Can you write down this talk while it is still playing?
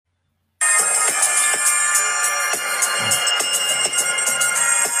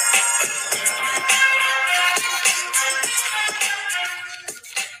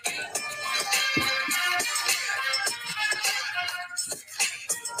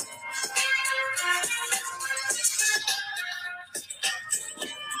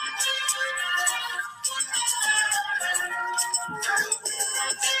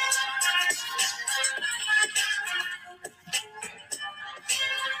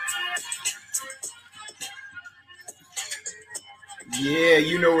Yeah,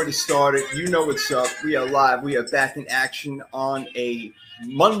 you know where to start it. You know what's up. We are live. We are back in action on a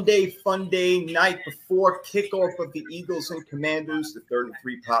Monday fun day night before kickoff of the Eagles and Commanders. The Third and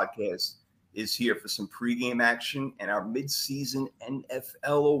Three podcast is here for some pregame action and our midseason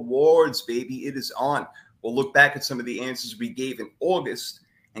NFL awards, baby. It is on. We'll look back at some of the answers we gave in August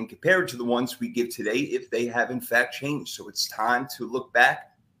and compare it to the ones we give today if they have in fact changed. So it's time to look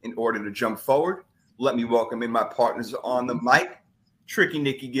back in order to jump forward. Let me welcome in my partners on the mic. Tricky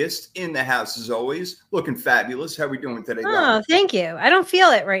Nikki Gist in the house as always, looking fabulous. How are we doing today, guys? Thank you. I don't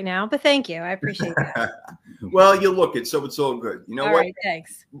feel it right now, but thank you. I appreciate that. Well, you look it, so it's all good. You know all what? Right,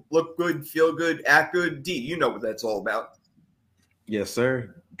 thanks. Look good, feel good, act good. D, you know what that's all about. Yes,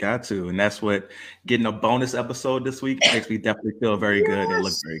 sir. Got to. And that's what getting a bonus episode this week makes me definitely feel very good and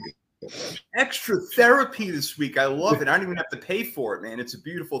look very good. Extra therapy this week. I love it. I don't even have to pay for it, man. It's a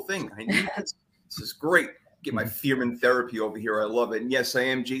beautiful thing. I need this. This is great. Get my Fearman therapy over here. I love it. And yes, I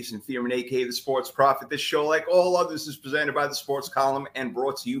am Jason Fearman, a.k.a. The Sports Prophet. This show, like all others, is presented by the Sports Column and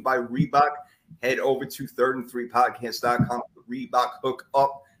brought to you by Reebok. Head over to thirdand3podcast.com. Reebok hook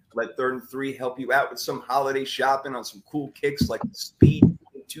up. Let Third and Three help you out with some holiday shopping on some cool kicks like the Speed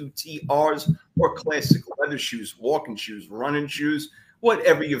 2 TRs or classic leather shoes, walking shoes, running shoes,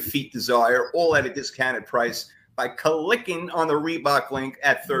 whatever your feet desire, all at a discounted price by clicking on the Reebok link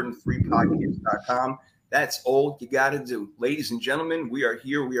at thirdand3podcast.com. That's all you got to do. Ladies and gentlemen, we are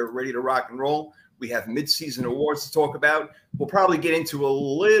here. We are ready to rock and roll. We have midseason awards to talk about. We'll probably get into a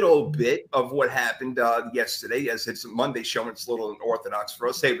little bit of what happened yesterday, as it's a Monday show, and it's a little unorthodox for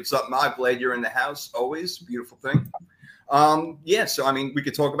us. Hey, what's up, Ma? Glad you're in the house. Always. Beautiful thing. So, I mean, we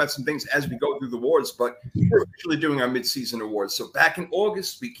could talk about some things as we go through the awards, but we're officially doing our midseason awards. So back in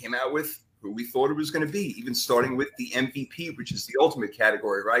August, we came out with who we thought it was going to be, even starting with the MVP, which is the ultimate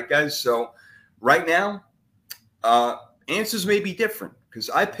category, right, guys? So right now, answers may be different because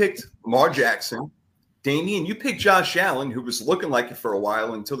I picked Lamar Jackson. Damian, you picked Josh Allen, who was looking like it for a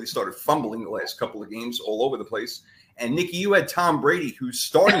while until he started fumbling the last couple of games all over the place. And Nikki, you had Tom Brady, who's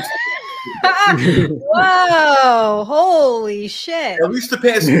starting to Whoa, holy shit. At least the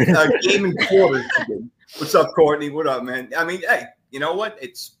past game and quarter. What's up, Courtney? What up, man? I mean, hey, you know what?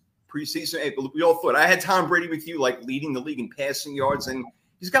 It's preseason. Hey, we all thought I had Tom Brady with you, like leading the league in passing yards, and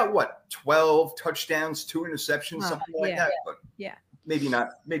he's got what, 12 touchdowns, 2 interceptions, something like that. But yeah, maybe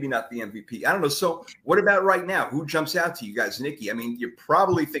not the MVP. I don't know. So what about right now? Who jumps out to you guys, Nikki? I mean, you're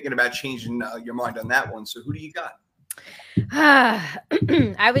probably thinking about changing your mind on that one. So who do you got?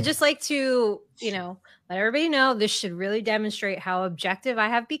 I would just like to, let everybody know this should really demonstrate how objective I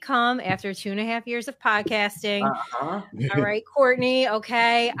have become after 2.5 years of podcasting. All right, Courtney.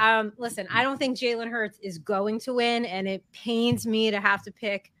 Okay. Listen, I don't think Jalen Hurts is going to win, and it pains me to have to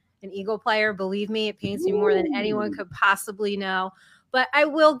pick an Eagle player. Believe me, it pains me more than anyone could possibly know. But I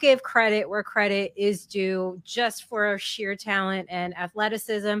will give credit where credit is due, just for sheer talent and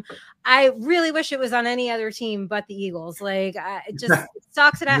athleticism. I really wish it was on any other team but the Eagles. Like, it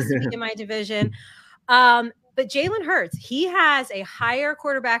sucks it has to be in my division. But Jalen Hurts, he has a higher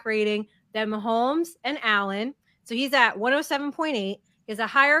quarterback rating than Mahomes and Allen. So he's at 107.8. He has a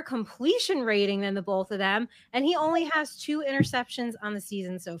higher completion rating than the both of them. And he only has 2 interceptions on the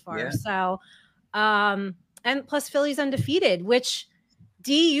season so far. Yeah. So, and plus Philly's undefeated, which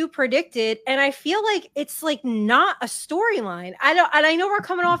D, you predicted, and I feel like it's like not a storyline. I know we're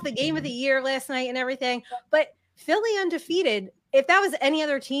coming off the game of the year last night and everything, but Philly undefeated, if that was any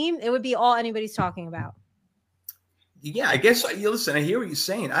other team, it would be all anybody's talking about. Yeah, I guess, listen, I hear what you're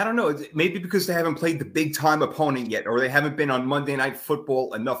saying. I don't know. Maybe because they haven't played the big time opponent yet, or they haven't been on Monday Night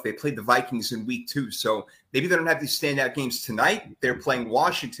Football enough. They played the Vikings in week 2. So maybe they don't have these standout games tonight. They're playing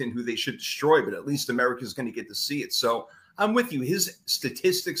Washington, who they should destroy, but at least America's going to get to see it. So I'm with you. His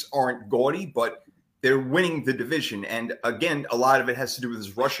statistics aren't gaudy, but they're winning the division. And again, a lot of it has to do with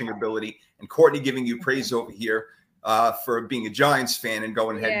his rushing ability. And Courtney giving you praise over here for being a Giants fan and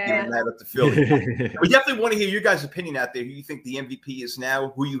going ahead and giving that up to Philly. We definitely want to hear your guys' opinion out there. Who you think the MVP is now,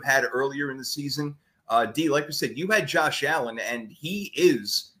 who you had earlier in the season. D, like we said, you had Josh Allen, and he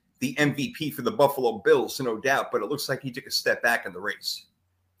is the MVP for the Buffalo Bills, no doubt. But it looks like he took a step back in the race.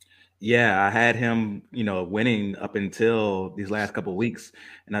 Yeah, I had him, winning up until these last couple of weeks.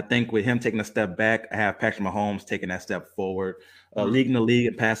 And I think with him taking a step back, I have Patrick Mahomes taking that step forward. Leading the league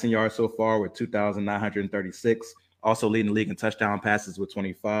in passing yards so far with 2,936. Also leading the league in touchdown passes with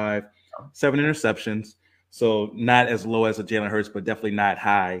 25. 7 interceptions. So not as low as a Jalen Hurts, but definitely not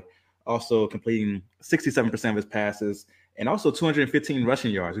high. Also completing 67% of his passes and also 215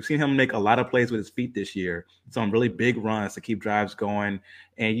 rushing yards. We've seen him make a lot of plays with his feet this year, some really big runs to keep drives going.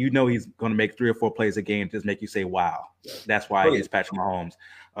 And he's going to make 3 or 4 plays a game to just make you say, wow. That's why he's Patrick Mahomes.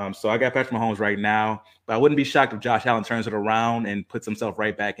 So I got Patrick Mahomes right now, but I wouldn't be shocked if Josh Allen turns it around and puts himself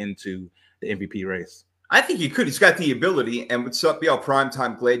right back into the MVP race. I think he could. He's got the ability. And what's up,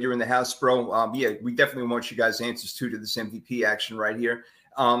 Primetime? Glad you're in the house, bro. We definitely want you guys' answers to this MVP action right here.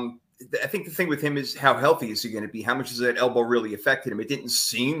 I think the thing with him is how healthy is he going to be? How much has that elbow really affected him? It didn't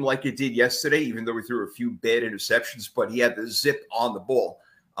seem like it did yesterday, even though we threw a few bad interceptions, but he had the zip on the ball.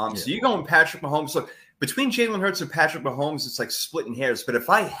 So you're going Patrick Mahomes. Look, between Jalen Hurts and Patrick Mahomes, it's like splitting hairs. But if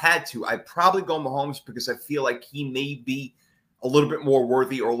I had to, I'd probably go Mahomes because I feel like he may be a little bit more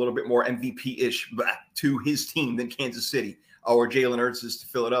worthy or a little bit more MVP-ish to his team than Kansas City or Jalen Hurts is to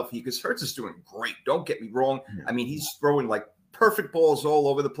Philadelphia, because Hurts is doing great. Don't get me wrong. I mean, he's throwing like perfect balls all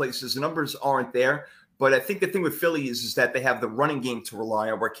over the place. His numbers aren't there. But I think the thing with Philly is that they have the running game to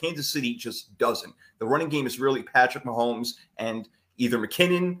rely on, where Kansas City just doesn't. The running game is really Patrick Mahomes and either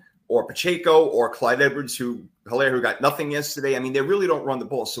McKinnon or Pacheco or Clyde Edwards, who got nothing yesterday. I mean, they really don't run the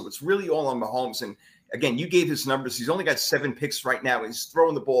ball. So it's really all on Mahomes. And again, you gave his numbers. He's only got 7 picks right now. He's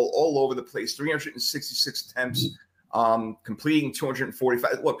throwing the ball all over the place, 366 attempts, completing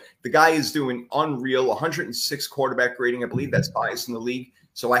 245. Look, the guy is doing unreal, 106 quarterback rating. I believe that's highest in the league.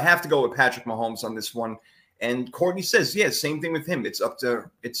 So I have to go with Patrick Mahomes on this one. And Courtney says, same thing with him. It's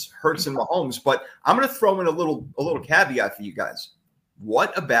Hurts and Mahomes. But I'm going to throw in a little caveat for you guys.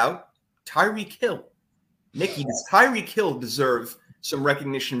 What about Tyreek Hill? Nikki, does Tyreek Hill deserve some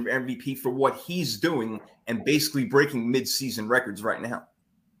recognition for MVP for what he's doing and basically breaking mid-season records right now?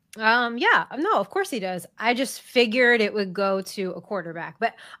 No, of course he does. I just figured it would go to a quarterback,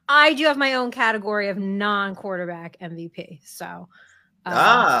 but I do have my own category of non-quarterback MVP. So,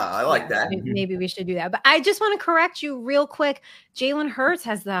 I like that. Maybe we should do that. But I just want to correct you real quick. Jalen Hurts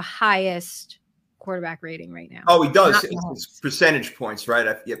has the highest quarterback rating right now. Oh, he does. It's percentage points, right?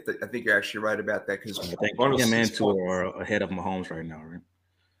 I think you're actually right about that, because I think him and Tua are ahead of Mahomes right now, right?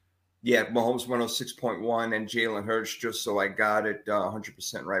 Yeah, Mahomes 106.1 and Jalen Hurts, just so I got it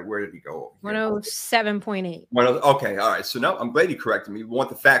 100% right. Where did he go? 107.8. Okay, all right. So no, I'm glad you corrected me. We want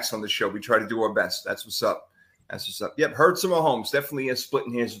the facts on the show. We try to do our best. That's what's up. Yep, Hurts and Mahomes, definitely a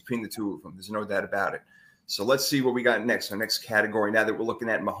splitting hairs between the two of them. There's no doubt about it. So let's see what we got next. Our next category, now that we're looking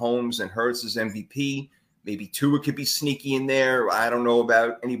at Mahomes and Hurts as MVP, maybe Tua could be sneaky in there. I don't know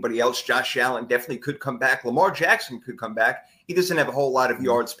about anybody else. Josh Allen definitely could come back. Lamar Jackson could come back. He doesn't have a whole lot of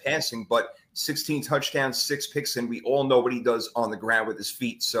yards passing, but 16 touchdowns, 6 picks, and we all know what he does on the ground with his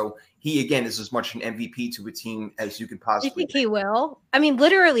feet. So he, again, is as much an MVP to a team as you can possibly. I think he will. I mean,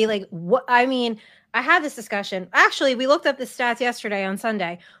 literally, I had this discussion. Actually, we looked up the stats yesterday on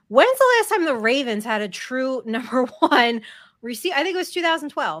Sunday. When's the last time the Ravens had a true number one receiver? I think it was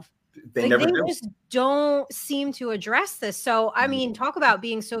 2012. They never do. Just don't seem to address this. So, I mean, talk about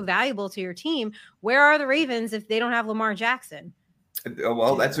being so valuable to your team. Where are the Ravens if they don't have Lamar Jackson?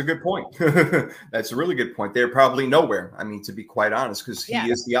 Well, that's a good point. That's a really good point. They're probably nowhere. I mean, to be quite honest, because he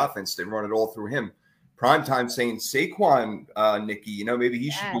is the offense. They run it all through him. Primetime saying Saquon, Nikki, maybe he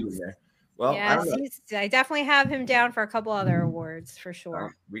should be in there. Well, yes, I definitely have him down for a couple other awards for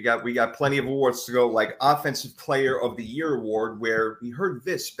sure. We got plenty of awards to go, like Offensive Player of the Year award, where we heard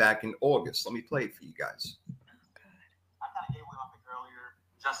this back in August. Let me play it for you guys. I kind of gave one up earlier.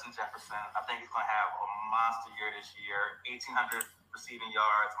 Justin Jefferson. I think he's going to have a monster year this year. 1,800 receiving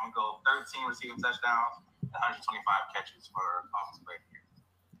yards. I'm going to go 13 receiving touchdowns, 125 catches for Offensive Player of the Year.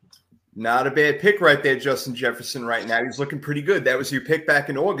 Not a bad pick right there, Justin Jefferson. Right now, he's looking pretty good. That was your pick back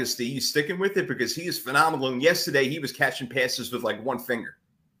in August. Are you sticking with it? Because he is phenomenal. And yesterday, he was catching passes with like one finger.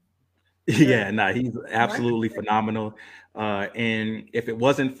 Yeah, he's absolutely phenomenal. And if it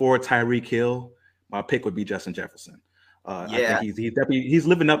wasn't for Tyreek Hill, my pick would be Justin Jefferson. I think he's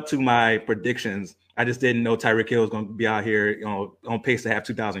living up to my predictions. I just didn't know Tyreek Hill was going to be out here, on pace to have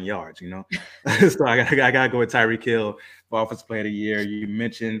 2,000 yards. So I got to go with Tyreek Hill for Offensive Player of the Year. You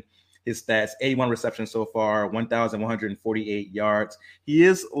mentioned his stats: 81 receptions so far, 1,148 yards. He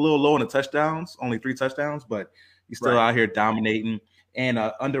is a little low in the touchdowns, only 3 touchdowns, but he's still out here dominating. And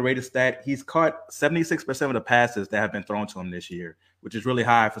underrated stat, he's caught 76% of the passes that have been thrown to him this year, which is really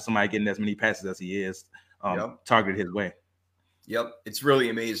high for somebody getting as many passes as he is targeted his way. Yep, it's really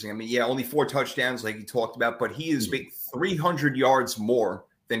amazing. I mean, only 4 touchdowns like he talked about, but he has made 300 yards more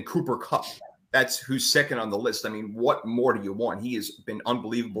than Cooper Kupp. That's who's second on the list. I mean, what more do you want? He has been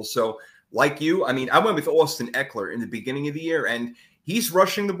unbelievable. So, like you, I mean, I went with Austin Eckler in the beginning of the year, and he's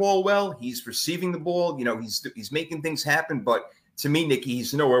rushing the ball well. He's receiving the ball. He's making things happen. But to me, Nikki,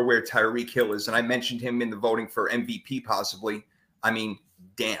 he's nowhere where Tyreek Hill is. And I mentioned him in the voting for MVP possibly. I mean,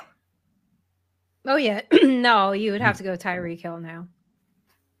 damn. Oh, yeah. No, you would have to go Tyreek Hill now.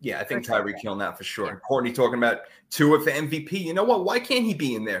 Yeah, I think Tyreek Hill now for sure. Yeah. Courtney talking about Tua for MVP. You know what? Why can't he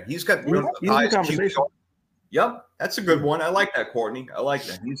be in there? He's got the highest QB. Yep, that's a good one. I like that, Courtney. I like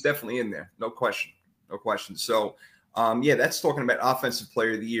that. He's definitely in there. No question. No question. So, yeah, that's talking about offensive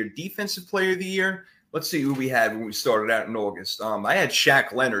player of the year. Defensive player of the year. Let's see who we had when we started out in August. I had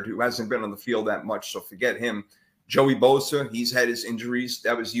Shaq Leonard, who hasn't been on the field that much, so forget him. Joey Bosa, he's had his injuries.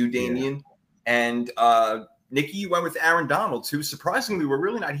 That was you, Damian. Yeah. And Nikki, you went with Aaron Donald, who surprisingly we're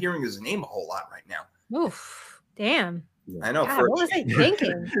really not hearing his name a whole lot right now. Oof, damn. I know. God, what was I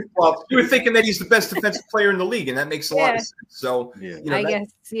thinking? Well, you were thinking that he's the best defensive player in the league, and that makes a lot of sense. So, you know, I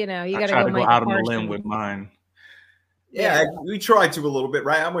guess, you got to go out on the limb with mine. Yeah, we tried to a little bit,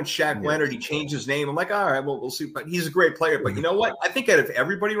 right? I went Shaq Leonard. He changed his name. I'm like, all right, well, we'll see. But he's a great player. But you know what? I think out of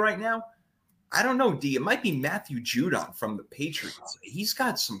everybody right now, I don't know, D. It might be Matthew Judon from the Patriots. He's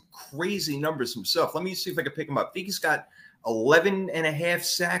got some crazy numbers himself. Let me see if I can pick him up. I think he's got 11 and a half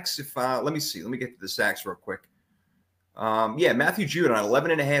sacks. Let me see. Let me get to the sacks real quick. Yeah, Matthew Judon,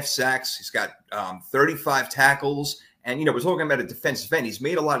 11 and a half sacks. He's got 35 tackles. And, we're talking about a defensive end. He's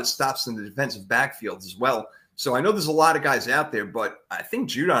made a lot of stops in the defensive backfield as well. So I know there's a lot of guys out there, but I think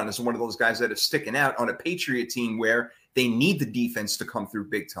Judon is one of those guys that are sticking out on a Patriot team where they need the defense to come through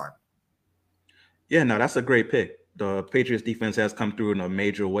big time. Yeah, no, that's a great pick. The Patriots defense has come through in a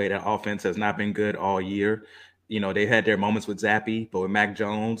major way. That offense has not been good all year. They had their moments with Zappy, but with Mac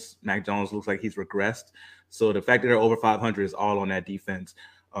Jones looks like he's regressed. So the fact that they're over 500 is all on that defense.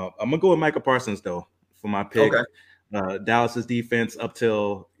 I'm going to go with Micah Parsons, though, for my pick. Okay. Dallas's defense up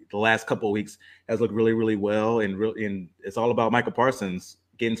till the last couple of weeks has looked really, really well. And it's all about Micah Parsons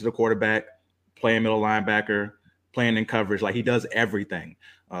getting to the quarterback, playing middle linebacker, playing in coverage. Like, he does everything.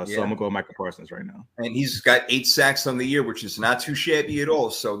 So I'm going to go with Micah Parsons right now. And he's got 8 sacks on the year, which is not too shabby at all.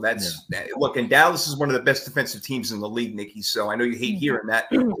 So that's look, and Dallas is one of the best defensive teams in the league, Nikki. So I know you hate hearing that.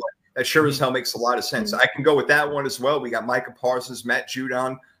 But that sure as hell makes a lot of sense. I can go with that one as well. We got Micah Parsons, Matt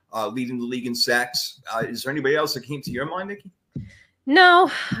Judon leading the league in sacks. Is there anybody else that came to your mind, Nikki? No,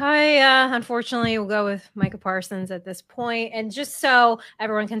 I unfortunately will go with Micah Parsons at this point. And just so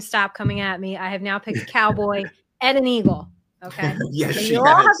everyone can stop coming at me, I have now picked a Cowboy and an Eagle. Okay. Yes, you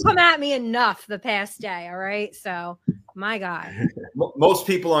all have come at me enough the past day. All right. So, my God. Most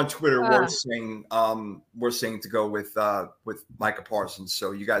people on Twitter were saying to go with Micah Parsons.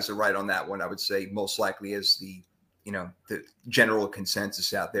 So you guys are right on that one. I would say most likely is the general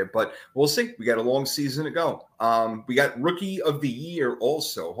consensus out there. But we'll see. We got a long season to go. We got Rookie of the Year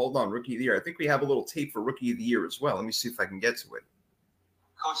also. Hold on, Rookie of the Year. I think we have a little tape for Rookie of the Year as well. Let me see if I can get to it.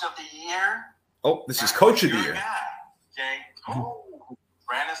 Coach of the Year. Oh, this is Coach of the Year. Okay.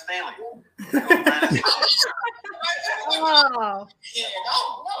 Brandon Staley. Oh. Yeah,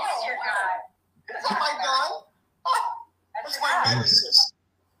 no. That's my guy. That's my nemesis.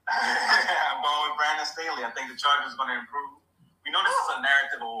 I'm going with Brandon Staley. I think the Chargers are going to improve. We know this is a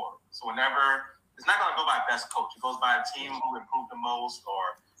narrative award. So whenever, it's not going to go by best coach. It goes by a team who improved the most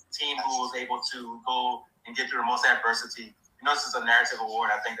or team who was able to go and get through the most adversity. This is a narrative award.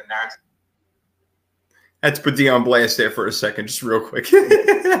 I think the narrative. I had to put Dion blast there for a second, just real quick.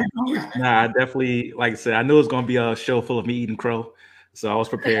 Nah, I definitely, like I said, I knew it was going to be a show full of me eating crow, so I was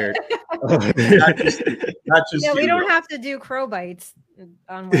prepared. not just we don't have to do crow bites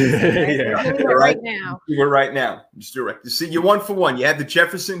on Wednesday. Right? Right now. Do it right now. Just do it. You see, you're 1 for 1. You had the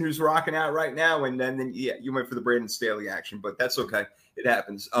Jefferson who's rocking out right now, and then you went for the Brandon Staley action, but that's okay. It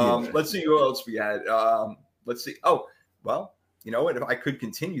happens. Let's see who else we had. Let's see. Oh, well. You know what? If I could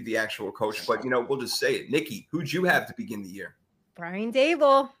continue the actual coach, but we'll just say it. Nikki, who'd you have to begin the year? Brian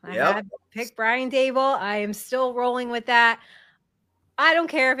Daboll. I had picked Brian Daboll. I am still rolling with that. I don't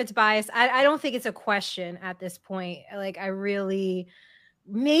care if it's biased. I don't think it's a question at this point. Like,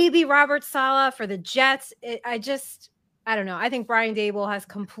 maybe Robert Saleh for the Jets. I don't know. I think Brian Daboll has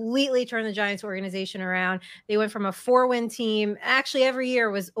completely turned the Giants organization around. They went from a 4-win team. Actually, every year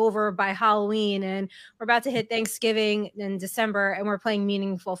was over by Halloween, and we're about to hit Thanksgiving in December, and we're playing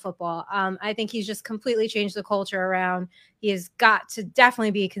meaningful football. I think he's just completely changed the culture around. He has got to definitely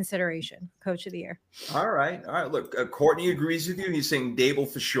be a consideration, Coach of the Year. All right. Look, Courtney agrees with you. He's saying Daboll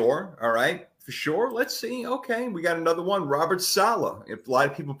for sure. All right. For sure. Let's see. Okay. We got another one. Robert Saleh. A lot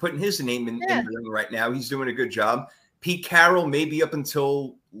of people putting his name in the ring right now. He's doing a good job. Pete Carroll, maybe up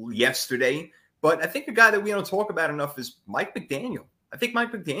until yesterday. But I think a guy that we don't talk about enough is Mike McDaniel. I think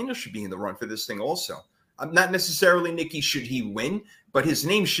Mike McDaniel should be in the run for this thing also. Not necessarily, Nikki, should he win, but his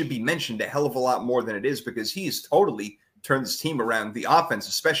name should be mentioned a hell of a lot more than it is because he is totally turn this team around, the offense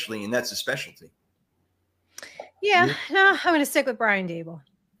especially, and that's a specialty. Yeah, no, I'm going to stick with Brian Daboll.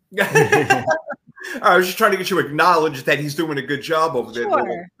 I was just trying to get you to acknowledge that he's doing a good job over there.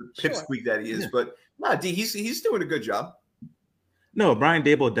 Sure, The pipsqueak that he is, but no, D, he's doing a good job. No, Brian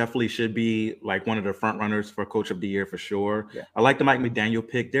Daboll definitely should be like one of the front runners for Coach of the Year for sure. Yeah. I like the Mike McDaniel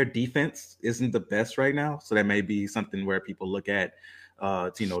pick. Their defense isn't the best right now, so that may be something where people look at,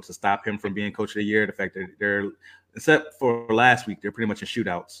 to stop him from being Coach of the Year. The fact that they're, except for last week, they're pretty much in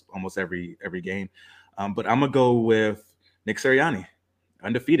shootouts almost every game. But I'm gonna go with Nick Sirianni,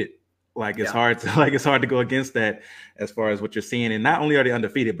 undefeated. It's hard to go against that as far as what you're seeing. And not only are they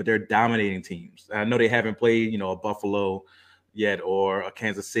undefeated, but they're dominating teams. I know they haven't played, a Buffalo yet or a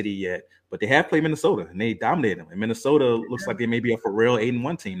Kansas City yet, but they have played Minnesota and they dominated them. And Minnesota looks like they may be a for real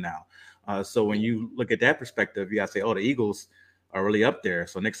 8-1 team now. So when you look at that perspective, you gotta say, the Eagles are really up there.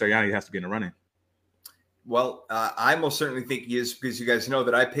 So Nick Sirianni has to be in the running. Well, I most certainly think he is, because you guys know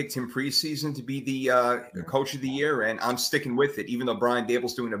that I picked him preseason to be the Coach of the Year, and I'm sticking with it. Even though Brian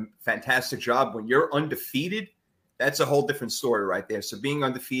Daboll's doing a fantastic job, when you're undefeated, that's a whole different story right there. So being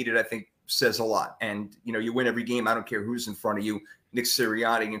undefeated, I think, says a lot. And, you win every game. I don't care who's in front of you. Nick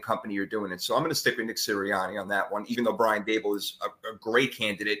Sirianni and company are doing it. So I'm going to stick with Nick Sirianni on that one, even though Brian Daboll is a great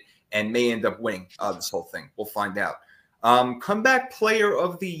candidate and may end up winning this whole thing. We'll find out. Comeback player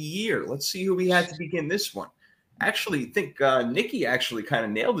of the year. Let's see who we had to begin this one. Actually, I think Nikki actually kind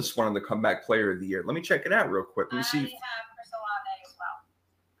of nailed this one on the comeback player of the year. Let me check it out real quick. Let me see. I have Chris Olave as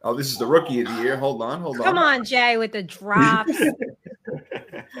well. Oh, this is the rookie of the year. Hold on. Come on, Jay, with the drops.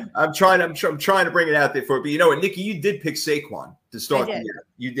 I'm trying to bring it out there for you. But you know what, Nikki, you did pick Saquon to start the year.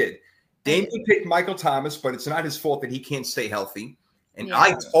 You did. Damien picked Michael Thomas, but it's not his fault that he can't stay healthy. And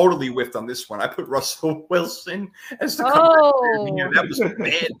I totally whiffed on this one. I put Russell Wilson as the comeback player of the year. That was a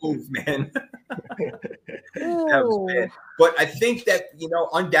bad move, man. That was bad. But I think that,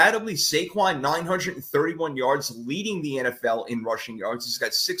 undoubtedly Saquon, 931 yards, leading the NFL in rushing yards. He's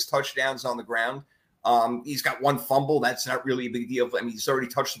got 6 touchdowns on the ground. He's got 1 fumble. That's not really a big deal. I mean, he's already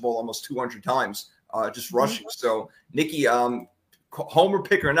touched the ball almost 200 times just rushing. So, Nikki, homer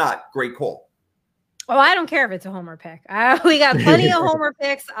pick or not, great call. Oh, I don't care if it's a homer pick. We got plenty of homer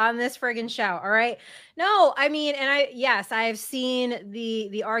picks on this friggin' show. All right. No, I mean, and I've seen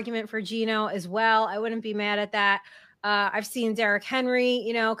the argument for Geno as well. I wouldn't be mad at that. I've seen Derrick Henry,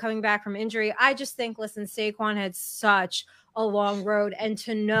 coming back from injury. I just think, listen, Saquon had such a long road, and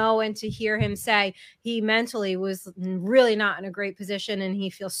to know and to hear him say he mentally was really not in a great position, and he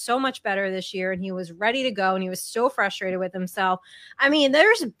feels so much better this year, and he was ready to go, and he was so frustrated with himself. I mean,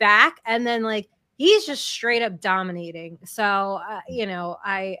 there's back, and then he's just straight up dominating. So,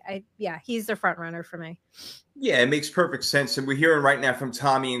 he's the front runner for me. Yeah, it makes perfect sense. And we're hearing right now from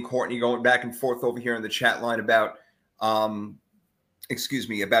Tommy and Courtney going back and forth over here in the chat line about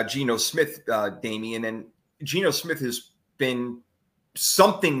Geno Smith, Damian. And Geno Smith has been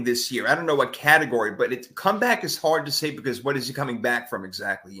something this year. I don't know what category, but comeback is hard to say, because what is he coming back from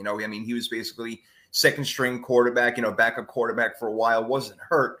exactly? I mean, he was basically second string quarterback, backup quarterback for a while, wasn't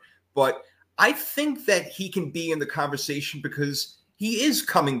hurt, but I think that he can be in the conversation because he is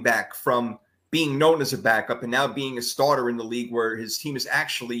coming back from being known as a backup and now being a starter in the league, where his team is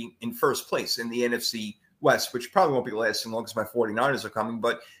actually in first place in the NFC West, which probably won't be lasting long because my 49ers are coming.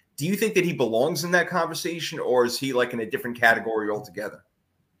 But do you think that he belongs in that conversation, or is he in a different category altogether?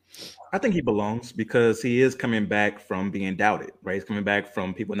 I think he belongs because he is coming back from being doubted, right? He's coming back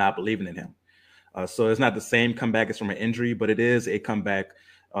from people not believing in him. So it's not the same comeback as from an injury, but it is a comeback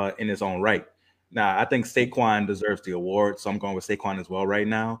in his own right. Now, I think Saquon deserves the award, so I'm going with Saquon as well right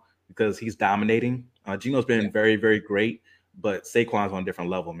now because he's dominating. Geno's been very, very great, but Saquon's on a different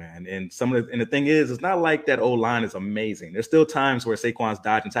level, man. And the thing is, it's not like that old line is amazing. There's still times where Saquon's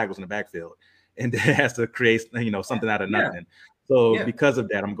dodging tackles in the backfield and has to create, something out of nothing. So because of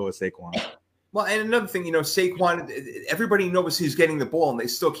that, I'm going with Saquon. Well, and another thing, Saquon, everybody knows he's getting the ball, and they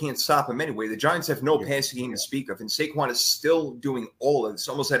still can't stop him anyway. The Giants have no passing game to speak of, and Saquon is still doing all of this.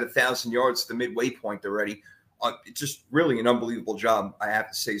 Almost at 1,000 yards to the midway point already. It's just really an unbelievable job, I have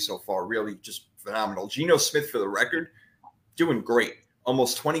to say, so far. Really just phenomenal. Geno Smith, for the record, doing great.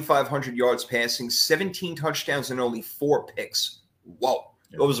 Almost 2,500 yards passing, 17 touchdowns, and only 4 picks. Whoa.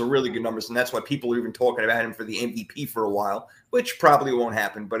 Those are really good numbers, and that's why people are even talking about him for the MVP for a while, which probably won't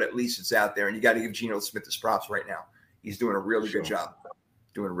happen, but at least it's out there, and you got to give Geno Smith his props right now. He's doing a really good job.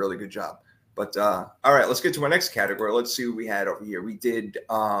 But, all right, let's get to our next category. Let's see what we had over here. We did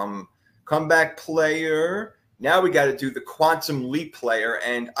comeback player. Now we got to do the quantum leap player,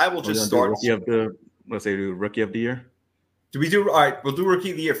 and I will just start. Rookie of the year. Do we do all right? We'll do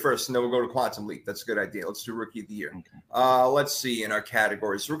Rookie of the Year first, and then we'll go to Quantum Leap. That's a good idea. Let's do Rookie of the Year. Let's see in our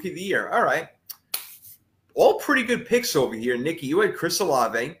categories. Rookie of the Year. All right. All pretty good picks over here. Nikki, you had Chris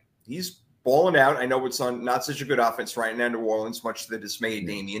Olave. He's balling out. I know it's on not such a good offense right now in New Orleans, much to the dismay of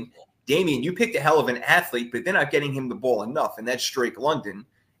Damian. Damian, you picked a hell of an athlete, but they're not getting him the ball enough, and that's Drake London.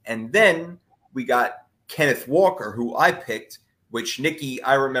 And then we got Kenneth Walker, who I picked, which Nikki,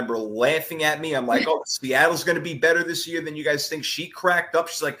 I remember laughing at me. I'm like, oh, Seattle's going to be better this year than you guys think. She cracked up.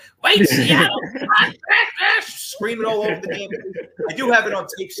 She's like, wait, Seattle, screaming all over the game. I do have it on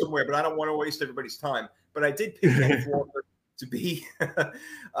tape somewhere, but I don't want to waste everybody's time. But I did pick Kenneth Walker to be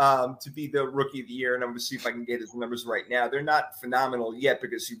the Rookie of the Year, and I'm going to see if I can get his numbers right now. They're not phenomenal yet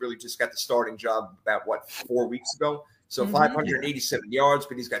because he really just got the starting job about, 4 weeks ago? So 587 yards,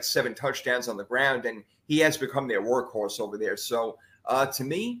 but he's got 7 touchdowns on the ground, and he has become their workhorse over there. So to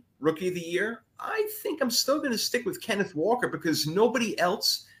me, Rookie of the Year, I think I'm still going to stick with Kenneth Walker because nobody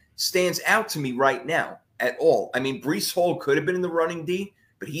else stands out to me right now at all. I mean, Breece Hall could have been in the running D,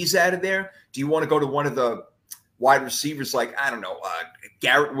 but he's out of there. Do you want to go to one of the wide receivers like, I don't know,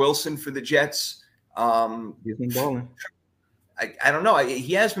 Garrett Wilson for the Jets? He's been balling. I don't know.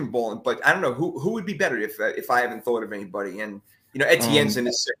 He has been balling, but I don't know who would be better if I haven't thought of anybody. And Etienne's in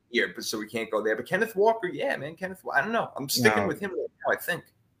his second year, but so we can't go there. But Kenneth Walker, yeah, man, I don't know. I'm sticking with him right now, I think.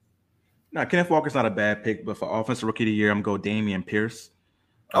 No, Kenneth Walker's not a bad pick, but for Offensive Rookie of the Year, I'm going to go Dameon Pierce.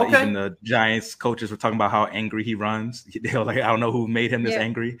 Okay. Even the Giants coaches were talking about how angry he runs. They were like, I don't know who made him this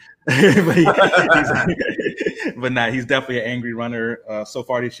angry. But he's definitely an angry runner. So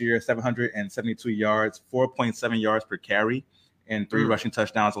far this year, 772 yards, 4.7 yards per carry, and 3 rushing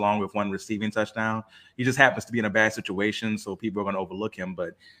touchdowns along with 1 receiving touchdown. He just happens to be in a bad situation, so people are going to overlook him.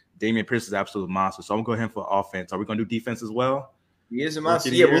 But Dameon Pierce is an absolute monster. So I'm going to go ahead for offense. Are we going to do defense as well? He is a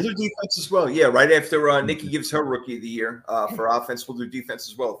monster. Yeah, we'll do defense as well. Yeah, right after Nikki gives her Rookie of the Year for offense, we'll do defense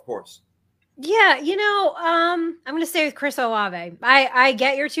as well, of course. Yeah, I'm going to stay with Chris Olave. I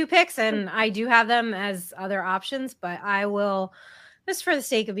get your 2 picks, and I do have them as other options, but I will, just for the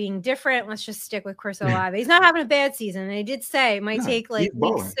sake of being different, let's just stick with Chris Olave. He's not having a bad season. And I did say it might take like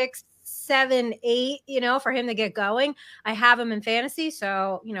week 6, 7, 8, for him to get going. I have him in fantasy,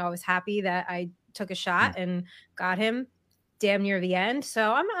 so, I was happy that I took a shot and got him damn near the end.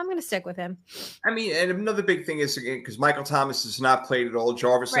 So I'm going to stick with him. I mean, and another big thing is, again, because Michael Thomas has not played at all.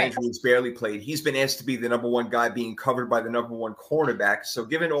 Jarvis Landry has barely played. He's been asked to be the number 1 guy being covered by the number 1 cornerback. So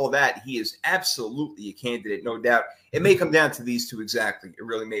given all that, he is absolutely a candidate, no doubt. It may come down to these 2 exactly. It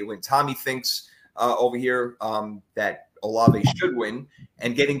really may win. Tommy thinks over here that Olave should win.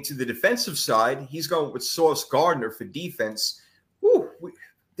 And getting to the defensive side, he's going with Sauce Gardner for defense.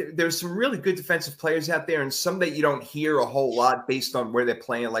 There's some really good defensive players out there, and some that you don't hear a whole lot based on where they're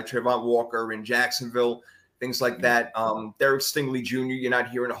playing, like Trayvon Walker in Jacksonville, things like that. Derek Stingley Jr., you're not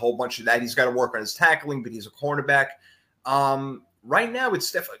hearing a whole bunch of that. He's got to work on his tackling, but he's a cornerback. Right now,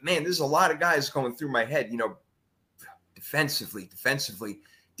 it's definitely, man, there's a lot of guys going through my head, defensively.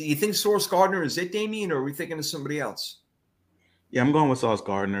 Do you think Sauce Gardner is it, Damian, or are we thinking of somebody else? Yeah, I'm going with Sauce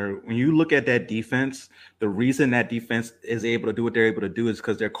Gardner. When you look at that defense, the reason that defense is able to do what they're able to do is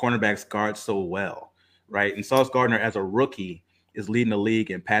because their cornerbacks guard so well, right? And Sauce Gardner, as a rookie, is leading the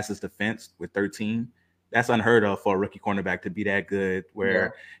league in passes defense with 13. That's unheard of for a rookie cornerback to be that good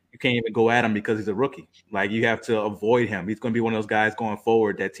where you can't even go at him because he's a rookie. Like, you have to avoid him. He's going to be one of those guys going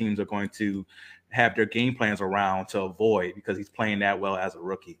forward that teams are going to have their game plans around to avoid because he's playing that well as a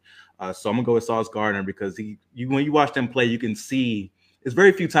rookie. So I'm going to go with Sauce Gardner because when you watch them play, you can see there's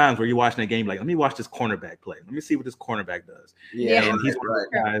very few times where you're watching a game like, let me watch this cornerback play. Let me see what this cornerback does. Yeah, and he's one of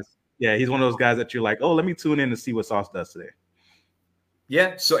those guys. Yeah, he's one of those guys that you're like, oh, let me tune in to see what Sauce does today.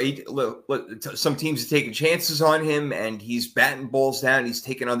 Yeah, so some teams are taking chances on him, and he's batting balls down. He's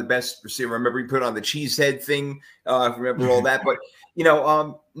taking on the best receiver. I remember he put on the cheesehead thing. If you remember all that. But,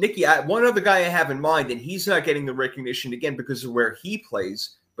 Nikki, one other guy I have in mind, and he's not getting the recognition, again, because of where he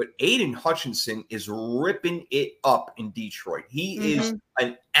plays, but Aiden Hutchinson is ripping it up in Detroit. He is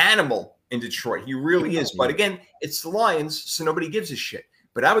an animal in Detroit. He really is. But, again, it's the Lions, so nobody gives a shit.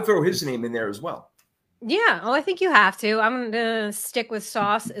 But I would throw his name in there as well. Yeah, well, I think you have to. I'm going to stick with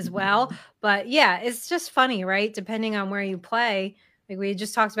Sauce as well. But, yeah, it's just funny, right? Depending on where you play. Like we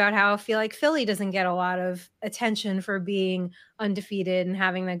just talked about how I feel like Philly doesn't get a lot of attention for being undefeated and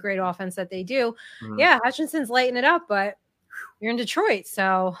having that great offense that they do. Yeah, Hutchinson's lighting it up, but you're in Detroit,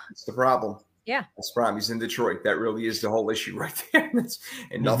 so. That's the problem. Yeah. That's the problem. He's in Detroit. That really is the whole issue right there.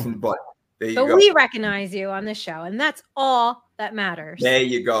 And nothing but. There you go. We recognize you on this show, and that's all that matters. There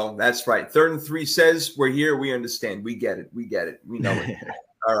you go. That's right. 3rd and 3 says we're here. We understand. We get it. We know it.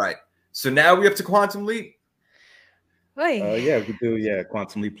 All right. So now we have to Quantum Leap. Yeah, we could do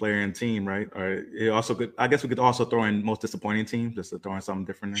quantum leap player and team, right? Or it also could. I guess we could also throw in most disappointing team, just to throw in something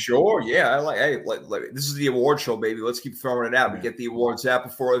different. Sure, yeah. I like. Hey, this is the award show, baby. Let's keep throwing it out. We get the awards out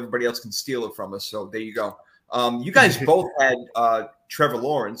before everybody else can steal it from us. So there you go. You guys both had Trevor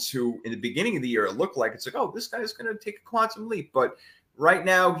Lawrence, who in the beginning of the year it looked like it's like, oh, this guy's going to take a quantum leap, but right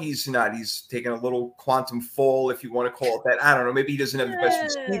now he's not. He's taking a little quantum fall, if you want to call it that. I don't know. Maybe he doesn't have the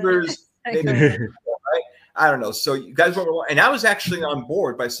best receivers. Maybe. I don't know. So you guys went, and I was actually on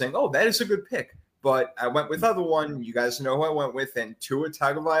board by saying, oh, that is a good pick. But I went with other one. You guys know who I went with. And Tua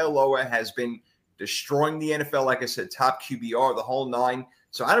Tagovailoa has been destroying the NFL. Like I said, top QBR, the whole nine.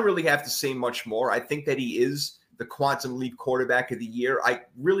 So I don't really have to say much more. I think that he is the quantum leap quarterback of the year. I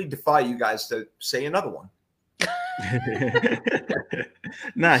really defy you guys to say another one.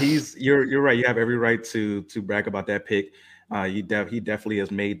 Nah, you're right. You have every right to brag about that pick. He definitely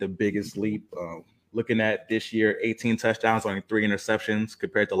has made the biggest leap. Looking at this year, 18 touchdowns, only 3 interceptions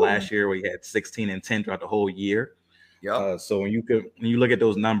compared to last year where he had 16 and 10 throughout the whole year. Yeah. So when you look at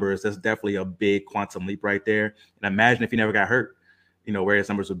those numbers, that's definitely a big quantum leap right there. And imagine if he never got hurt, where his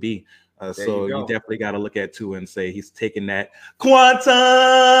numbers would be. So you definitely got to look at Tua and say he's taking that quantum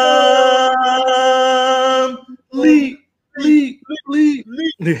leap.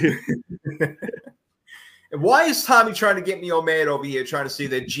 And why is Tommy trying to get me all mad over here, trying to say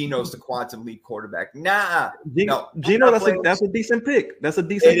that Geno's the quantum leap quarterback? Nah, no, Geno, that's a decent pick. That's a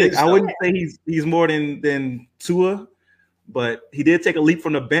decent pick. I wouldn't say he's more than Tua, but he did take a leap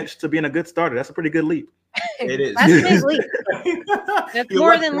from the bench to being a good starter. That's a pretty good leap. It is. That's a big leap. That's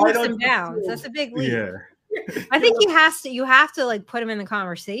more than leaps and bounds. That's a big leap. Yeah. I think you have to like put him in the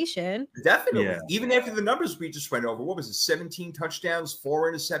conversation. Definitely. Yeah. Even after the numbers we just went over, what was it? 17 touchdowns,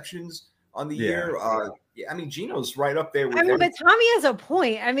 4 interceptions on the year. I mean, Geno's right up there with but Tommy has a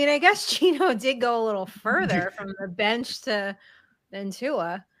point. I mean, I guess Geno did go a little further from the bench than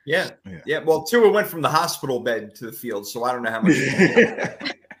Tua. Yeah. Well, Tua went from the hospital bed to the field, so I don't know how much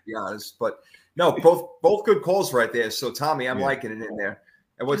to be honest. But no, both good calls right there. So Tommy, I'm liking it in there.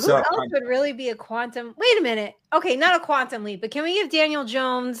 And what's Who else would really be a quantum? Wait a minute. Okay, not a quantum leap, but can we give Daniel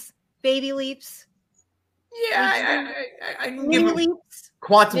Jones baby leaps? Yeah, I can give him leaps.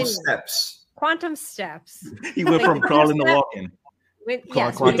 Quantum steps. Quantum steps. He went from crawling to walking.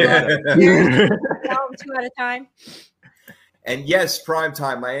 Yes, 2 at a time. And yes, prime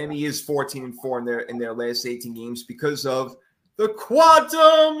time. Miami is 14-4 in their last 18 games because of the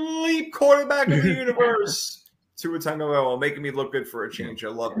quantum leap quarterback of the universe. Tua Tagovailoa, making me look good for a change. I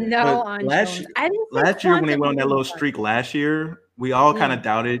love it. No, last year when they went on that little streak last year, we all kind of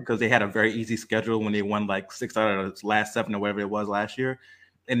doubted because they had a very easy schedule when they won like 6 out of the last 7 or whatever it was last year.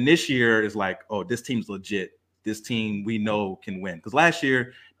 And this year is like, oh, this team's legit. This team we know can win. Because last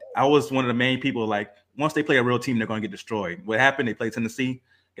year, I was one of the main people like, once they play a real team, they're going to get destroyed. What happened? They played Tennessee,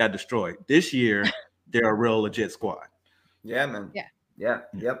 got destroyed. This year, they're a real legit squad. Yeah, man. Yeah.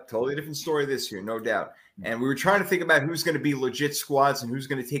 Yep. Totally different story this year, no doubt. And we were trying to think about who's going to be legit squads and who's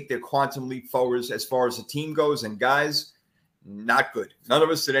going to take their quantum leap forwards as far as the team goes. And guys, not good. None of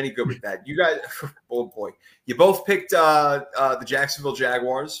us did any good with that. You guys, oh boy, you both picked the Jacksonville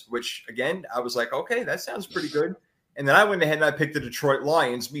Jaguars, which again, I was like, okay, that sounds pretty good. And then I went ahead and I picked the Detroit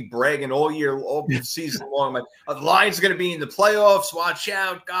Lions, me bragging all season long. I'm like, the Lions are going to be in the playoffs. Watch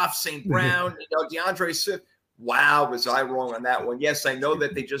out. Goff, St. Brown, DeAndre Swift. Wow, was I wrong on that one? Yes, I know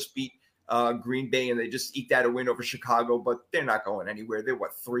that they just beat Green Bay and they just eked out a win over Chicago, but they're not going anywhere. They're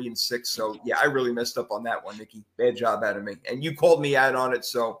 3-6. So yeah, I really messed up on that one, Nikki. Bad job out of me. And you called me out on it,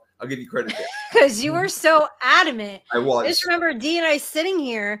 so I'll give you credit there. Because you were so adamant. I was. I just remember D and I sitting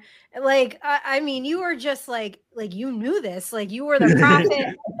here, like, I mean, you were just like you knew this, like you were the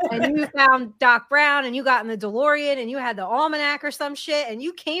prophet, and you found Doc Brown, and you got in the DeLorean, and you had the almanac or some shit, and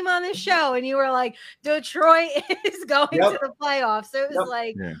you came on this show, and you were like, Detroit is going to the playoffs. So it was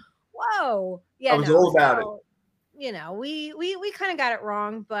like, whoa, yeah, I was all about it. You know, we kind of got it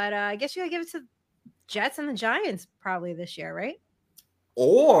wrong, but I guess you gotta give it to Jets and the Giants probably this year, right?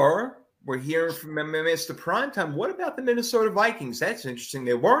 Or we're hearing from Mr. Primetime. What about the Minnesota Vikings? That's interesting.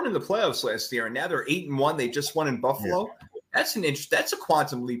 They weren't in the playoffs last year, and now they're 8-1. They just won in Buffalo. Yeah. That's a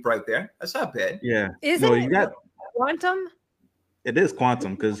quantum leap right there. That's not bad. Yeah. Is it quantum? It is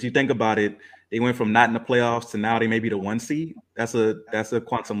quantum because you think about it. They went from not in the playoffs to now they may be the 1 seed. That's a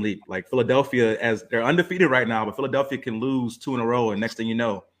quantum leap. Like Philadelphia, as they're undefeated right now, but Philadelphia can lose 2 in a row, and next thing you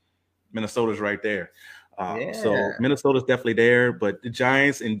know, Minnesota's right there. So Minnesota's definitely there, but the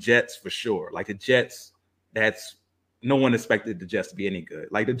Giants and Jets for sure. Like the Jets, that's no one expected the Jets to be any good.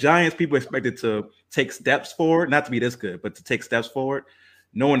 Like the Giants, people expected to take steps forward, not to be this good, but to take steps forward.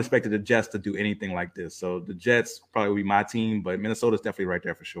 no one expected the Jets to do anything like this. So the Jets probably would be my team, but Minnesota's definitely right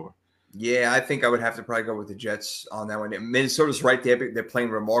there for sure. Yeah, I think I would have to probably go with the Jets on that one. Minnesota's right there. They're playing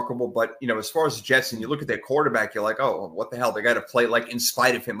remarkable. But, as far as the Jets, and you look at their quarterback, you're like, oh, what the hell? They got to play like in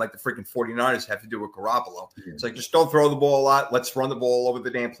spite of him, like the freaking 49ers have to do with Garoppolo. Yeah. It's like, just don't throw the ball a lot. Let's run the ball all over the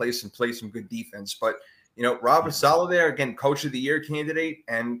damn place and play some good defense. But, Robert Saleh there, again, coach of the year candidate.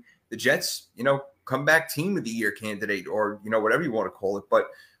 And the Jets, comeback team of the year candidate, or, whatever you want to call it. But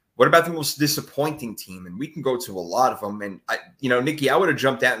what about the most disappointing team? And we can go to a lot of them. And, Nikki, I would have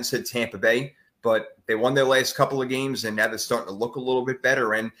jumped out and said Tampa Bay, but they won their last couple of games, and now they're starting to look a little bit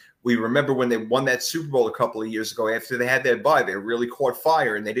better. And we remember when they won that Super Bowl a couple of years ago, after they had their bye, they really caught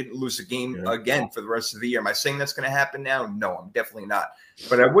fire, and they didn't lose a game again for the rest of the year. Am I saying that's going to happen now? No, I'm definitely not.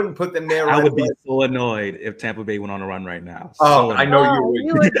 But I wouldn't put them there. I would be so annoyed if Tampa Bay went on a run right now. I know you would.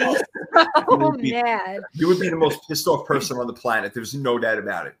 You would be so mad. You would be the most pissed off person on the planet. There's no doubt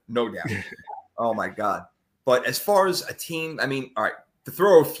about it. No doubt. Oh, my God. But as far as a team, I mean, all right, to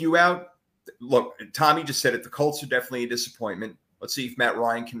throw a few out, look, Tommy just said it. The Colts are definitely a disappointment. Let's see if Matt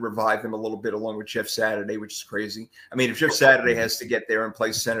Ryan can revive them a little bit along with Jeff Saturday, which is crazy. I mean, if Jeff Saturday has to get there and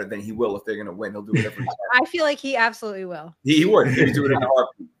play center, then he will. If they're going to win, he'll do whatever he can. I feel like he absolutely will. He would. He would do it in a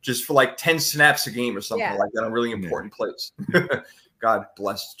heartbeat, just for like 10 snaps a game or something like that on really important plays. God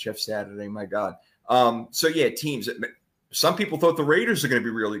bless Jeff Saturday. My God. So, teams. Some people thought the Raiders are going to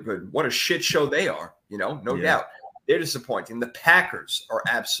be really good. What a shit show they are, no doubt. They're disappointing. The Packers are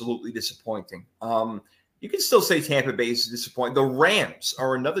absolutely disappointing. You can still say Tampa Bay is disappointing. The Rams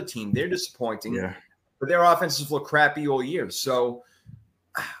are another team. They're disappointing. Yeah. But their offenses look crappy all year. So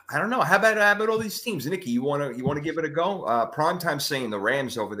I don't know. How about all these teams? Nikki, you want to give it a go? Primetime's saying the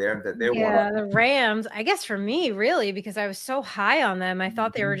Rams over there that they're the Rams. I guess for me, really, because I was so high on them, I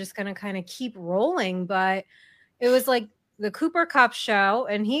thought they were just going to kind of keep rolling. But it was like the Cooper Kupp show,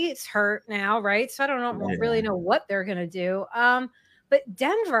 and he's hurt now, right? So I don't really know what they're going to do. But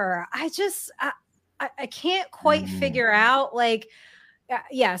Denver, I can't quite figure out, like,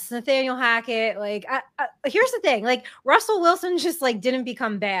 yes, Nathaniel Hackett, like, here's the thing, like, Russell Wilson just, like, didn't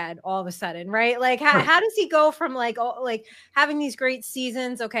become bad all of a sudden, right? Like, how does he go from, like, having these great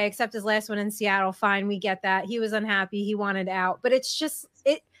seasons, okay, except his last one in Seattle, fine, we get that. He was unhappy, he wanted out, but it's just,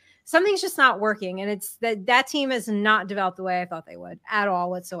 something's just not working, and it's that team has not developed the way I thought they would at all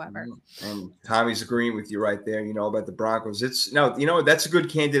whatsoever. And Tommy's agreeing with you right there, about the Broncos. That's a good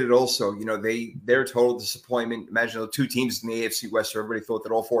candidate also. They're a total disappointment. Imagine the two teams in the AFC West, so everybody thought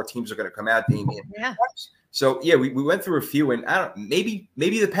that all four teams are going to come out, Damian. Yeah. So, we went through a few, and maybe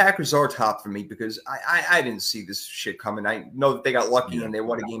the Packers are top for me, because I didn't see this shit coming. I know that they got lucky and they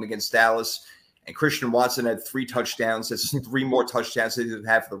won a game against Dallas. And Christian Watson had 3 touchdowns. That's 3 more touchdowns they didn't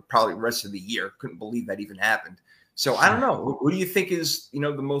have for probably the rest of the year. Couldn't believe that even happened. So I don't know. Who do you think is, the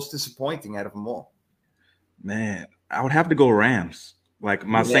most disappointing out of them all? Man, I would have to go Rams. Like,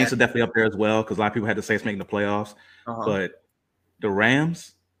 my Saints are definitely up there as well, because a lot of people had the Saints making the playoffs. But the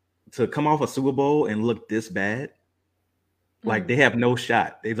Rams, to come off a Super Bowl and look this bad, like, they have no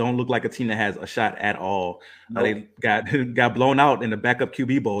shot. They don't look like a team that has a shot at all. Nope. They got blown out in the backup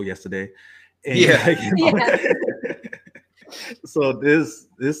QB bowl yesterday. And so this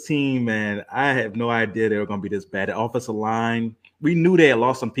team, man, I have no idea they were going to be this bad. The offensive line, we knew they had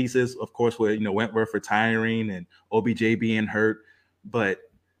lost some pieces, of course, with Wentworth retiring and OBJ being hurt, but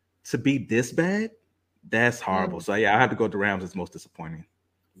to be this bad, that's horrible. So I have to go to Rams as most disappointing.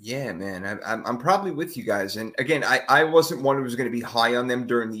 Yeah, man, I'm probably with you guys. And again, I wasn't one who was going to be high on them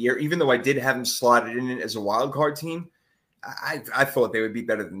during the year, even though I did have them slotted in as a wild card team. I thought they would be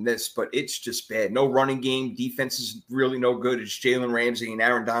better than this, but it's just bad. No running game. Defense is really no good. It's Jalen Ramsey and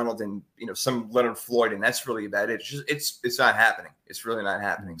Aaron Donald and, some Leonard Floyd, and that's really about it. It's not happening. It's really not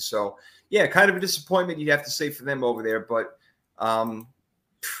happening. So, kind of a disappointment you'd have to say for them over there. But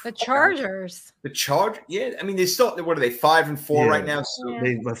the Chargers. I mean, they still, what are they, 5-4 right now? So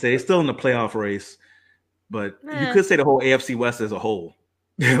they're still in the playoff race, but you could say the whole AFC West as a whole.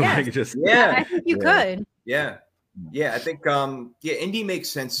 I think you could. Yeah, I think Indy makes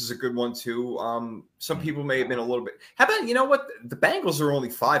sense as a good one too. Some people may have been a little bit. How about the Bengals are only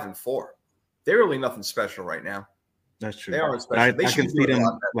 5-4. They're really nothing special right now. That's true. They aren't special. I can see them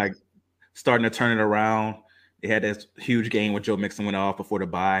like starting to turn it around. They had this huge game where Joe Mixon went off before the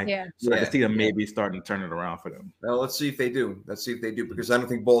bye. So I can see them maybe starting to turn it around for them. Well, let's see if they do. Because I don't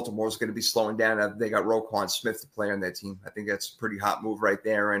think Baltimore is going to be slowing down. They got Roquan Smith to play on that team. I think that's a pretty hot move right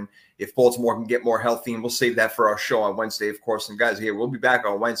there. And if Baltimore can get more healthy, and we'll save that for our show on Wednesday, of course. And guys, we'll be back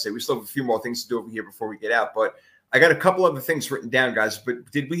on Wednesday. We still have a few more things to do over here before we get out. But I got a couple other things written down, guys.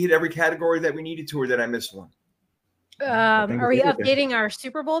 But did we hit every category that we needed to, or did I miss one? Are we updating our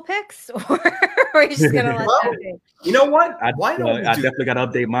Super Bowl picks, or are we just gonna let that be? You know what? I definitely got to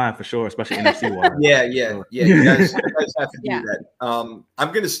update mine for sure, especially NFC wise. Yeah. You guys have to do that. I'm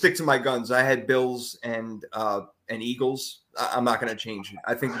going to stick to my guns. I had Bills and Eagles. I'm not going to change it.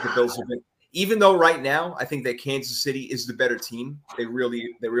 I think that the Bills have been, even though right now I think that Kansas City is the better team. They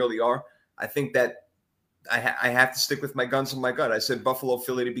really are. I think that I have to stick with my guns and my gut. I said Buffalo,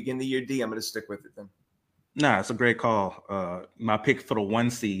 Philly to begin the year. I'm going to stick with it then. Nah, it's a great call. My pick for the 1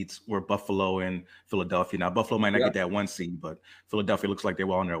 seeds were Buffalo and Philadelphia. Now, Buffalo might not get that 1 seed, but Philadelphia looks like they're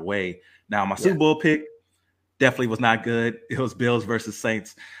well on their way. Now, my Super Bowl pick definitely was not good. It was Bills versus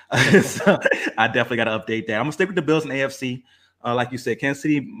Saints. So I definitely got to update that. I'm going to stick with the Bills and AFC. Like you said, Kansas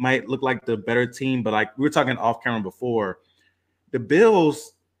City might look like the better team, but like we were talking off camera before, the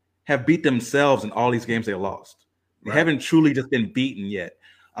Bills have beat themselves in all these games they lost. They haven't truly just been beaten yet.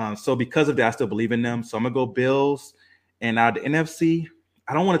 So because of that, I still believe in them. So I'm going to go Bills. And out of the NFC,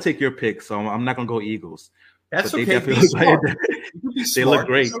 I don't want to take your pick, so I'm not going to go Eagles. That's but okay. They look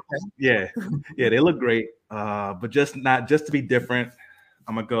great. Okay. Yeah, they look great. But just to be different,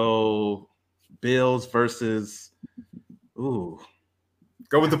 I'm going to go Bills versus Go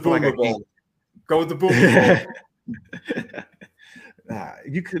with the Boomer Bowl. Go with the Boomer Bowl.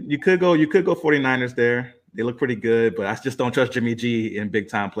 You could go 49ers there. They look pretty good, but I just don't trust Jimmy G in big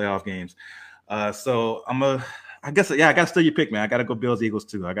time playoff games. So I guess I gotta steal your pick, man. I gotta go Bills Eagles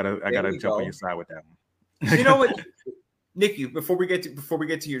too. I gotta jump on your side with that one. You know what, Nikki? Before we get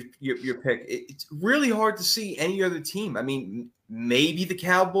to your pick, it's really hard to see any other team. I mean, maybe the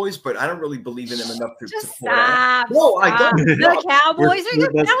Cowboys, but I don't really believe in them enough to stop. No, I don't. The Cowboys are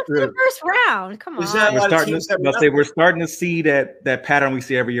going down to the first round. Come on. We're starting to see that pattern we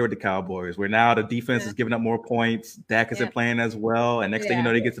see every year with the Cowboys, where now the defense is giving up more points. Dak isn't playing as well, and next thing you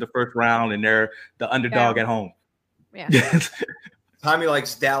know, they get to the first round and they're the underdog at home. Yeah. Tommy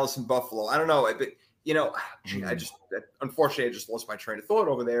likes Dallas and Buffalo. I don't know, but unfortunately, I just lost my train of thought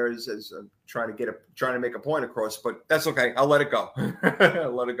over there as trying to make a point across, but that's okay. I'll let it go.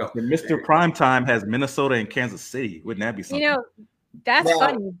 Let it go. Mr. Primetime has Minnesota and Kansas City. Wouldn't that be something? That's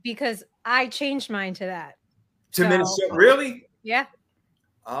funny because I changed mine to that. To Minnesota, really? Yeah.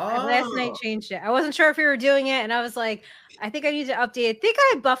 I last night changed it. I wasn't sure if we were doing it, and I was like, I think I need to update. I think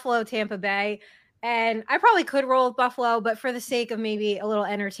I had Buffalo, Tampa Bay. And I probably could roll with Buffalo, but for the sake of maybe a little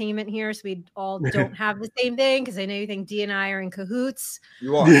entertainment here, so we all don't have the same thing, because I know you think D and I are in cahoots.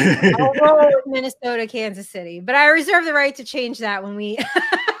 You are. I'll roll with Minnesota, Kansas City, but I reserve the right to change that when we. Come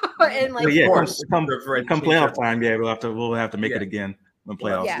playoff time, we'll have to make it again when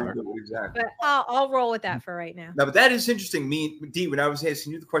playoffs start. Exactly. But I'll roll with that for right now. No, but that is interesting. D, when I was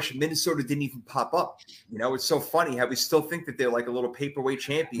asking you the question, Minnesota didn't even pop up. It's so funny how we still think that they're like a little paperweight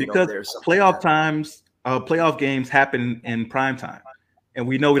champion because over there. Playoff games happen in prime time, and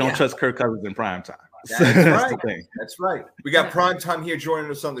we know we don't trust Kirk Cousins in prime time. That's right. That's right. We got prime time here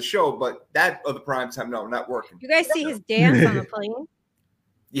joining us on the show, but that other prime time, no, not working. You guys see his dance on the plane?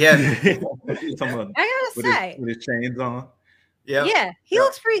 Yeah. I gotta say, with his chains on. Yeah, he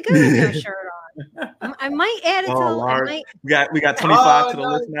looks pretty good with no shirt on. I might add it to we got 25 to the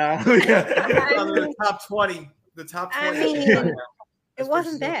list now. The top 20. The top 20. I mean, it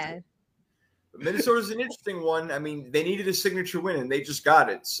wasn't bad. Minnesota's an interesting one. I mean, they needed a signature win, and they just got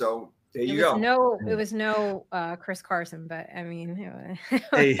it. So there you go. It was no Chris Carson, but I mean,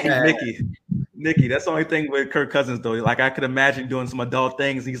 hey, Nikki, that's the only thing with Kirk Cousins, though. Like, I could imagine doing some adult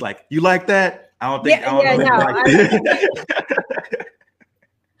things. He's like, "You like that?" I don't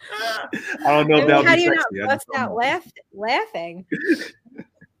know if that'll be sexy. What's that laughing?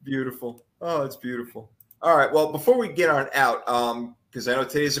 Beautiful. Oh, it's beautiful. All right. Well, before we get on out, because I know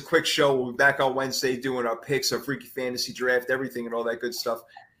today's a quick show. We'll be back on Wednesday doing our picks, our freaky fantasy draft, everything, and all that good stuff.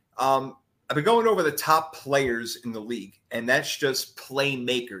 I've been going over the top players in the league, and that's just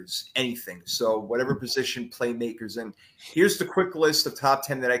playmakers, anything. So whatever position, playmakers. And here's the quick list of top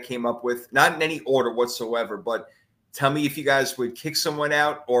 10 that I came up with, not in any order whatsoever, but tell me if you guys would kick someone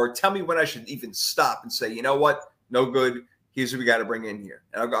out, or tell me when I should even stop and say, you know what, no good. Here's what we got to bring in here.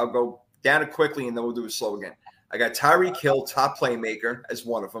 And I'll go down it quickly, and then we'll do it slow again. I got Tyreek Hill, top playmaker, as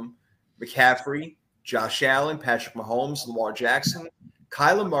one of them. McCaffrey, Josh Allen, Patrick Mahomes, Lamar Jackson,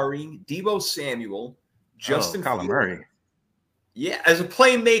 Kyler Murray, Deebo Samuel, Justin Kyler Murray. Yeah, as a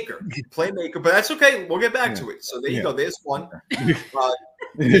playmaker, but that's okay. We'll get back to it. So there you go. There's one.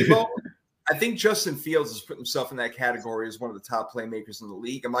 Deebo, I think Justin Fields has put himself in that category as one of the top playmakers in the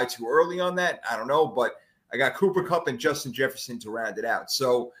league. Am I too early on that? I don't know, but I got Cooper Kupp and Justin Jefferson to round it out.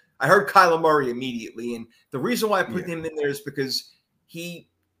 So I heard Kyler Murray immediately, and the reason why I put him in there is because he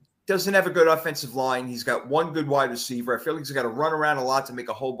doesn't have a good offensive line. He's got one good wide receiver. I feel like he's got to run around a lot to make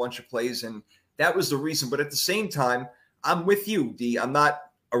a whole bunch of plays, and that was the reason. But at the same time, I'm with you, D. I'm not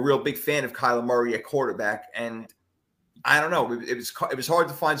a real big fan of Kyler Murray at quarterback, and I don't know. It was hard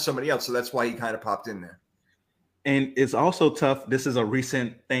to find somebody else, so that's why he kind of popped in there. And it's also tough. This is a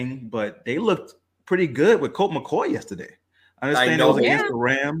recent thing, but they looked pretty good with Colt McCoy yesterday. I understand it was against the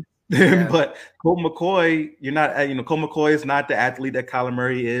Rams, but Colt McCoy, Colt McCoy is not the athlete that Kyler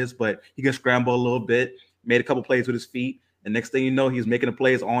Murray is, but he can scramble a little bit, made a couple plays with his feet. And next thing you know, he's making the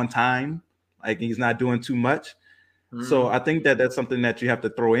plays on time. Like, he's not doing too much. Mm-hmm. So I think that's something that you have to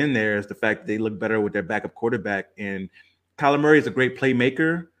throw in there, is the fact that they look better with their backup quarterback. And Kyler Murray is a great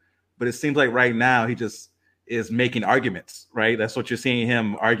playmaker, but it seems like right now he just is making arguments, right? That's what you're seeing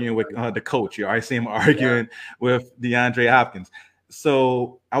him arguing with the coach. You're already seeing him arguing with DeAndre Hopkins.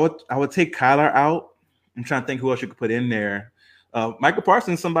 So I would take Kyler out. I'm trying to think who else you could put in there. Michael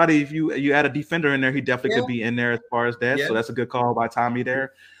Parsons, somebody, if you add a defender in there, he definitely could be in there as far as that. So that's a good call by Tommy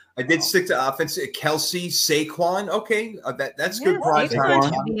there. I did stick to offense. Kelsey, Saquon. Okay, that's good.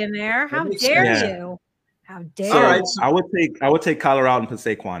 Saquon should be in there. How dare you? How dare All right, you? so I would take Kyler out and put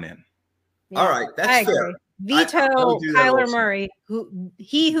Saquon in. Yeah. All right, that's fair. Veto Kyler Murray,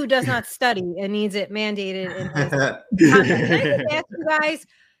 who does not study and needs it mandated in his contract. Can I ask you guys,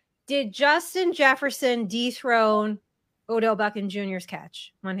 did Justin Jefferson dethrone Odell Beckham Jr.'s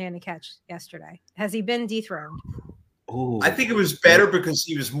one-handed catch yesterday? Has he been dethroned? Ooh. I think it was better because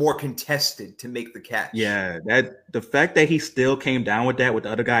he was more contested to make the catch. Yeah, the fact that he still came down with that, with the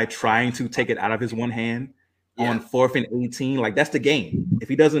other guy trying to take it out of his one hand on 4th and 18, like, that's the game. If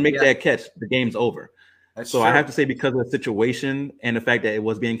he doesn't make that catch, the game's over. That's true. I have to say, because of the situation and the fact that it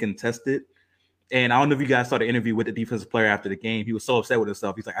was being contested, and I don't know if you guys saw the interview with the defensive player after the game. He was so upset with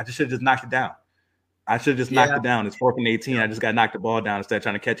himself. He's like, I just should have just knocked it down. I should have just knocked it down. It's 4th and 18. I just got knocked the ball down instead of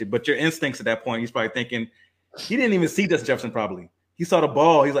trying to catch it. But your instincts at that point, he's probably thinking, he didn't even see Justin Jefferson probably. He saw the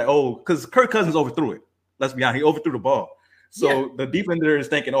ball. He's like, oh, because Kirk Cousins overthrew it. Let's be honest. He overthrew the ball. So the defender is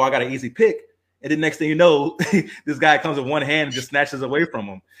thinking, oh, I got an easy pick. And then next thing you know, this guy comes with one hand and just snatches away from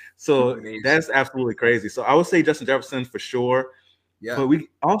him. So that's absolutely crazy. So I would say Justin Jefferson for sure. Yeah. But we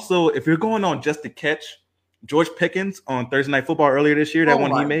also, if you're going on just to catch, George Pickens on Thursday Night Football earlier this year, that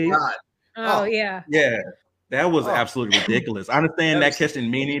one he made. God. Oh, yeah. Yeah. That was absolutely ridiculous. I understand that catch didn't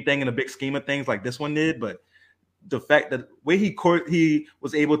mean anything in the big scheme of things like this one did, but the fact that the way he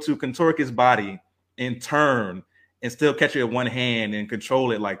was able to contort his body and turn and still catch it with one hand and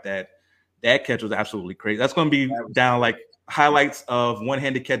control it like that, that catch was absolutely crazy. That's going to be down like highlights of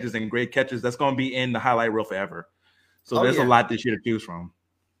one-handed catches and great catches. That's going to be in the highlight reel forever. So there's a lot this year to choose from.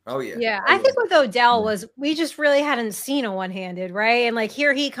 Oh, yeah. Yeah, I think with Odell was we just really hadn't seen a one-handed, right? And like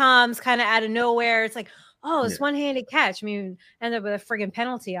here he comes kind of out of nowhere. It's like, oh, it's one-handed catch. I mean, end up with a friggin'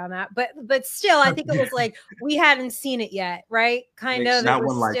 penalty on that. But still, I think it was like we hadn't seen it yet, right? Kind of. Not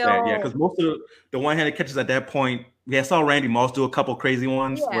one like that, yeah. Because most of the one-handed catches at that point, I saw Randy Moss do a couple crazy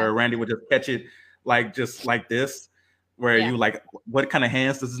ones where Randy would just catch it just like this, where you like, what kind of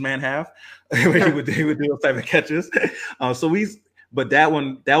hands does this man have? Where he would do those type of catches. But that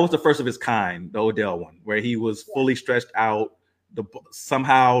was the first of its kind, the Odell one, where he was fully stretched out,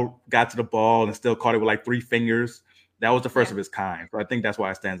 somehow got to the ball and still caught it with like 3 fingers. That was the first of its kind. So I think that's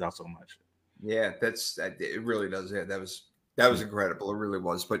why it stands out so much. Yeah, it really does. Yeah, that was incredible. It really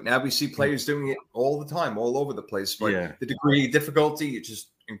was. But now we see players doing it all the time, all over the place. But the degree of difficulty, it's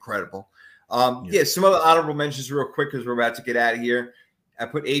just incredible. Some other honorable mentions real quick because we're about to get out of here. I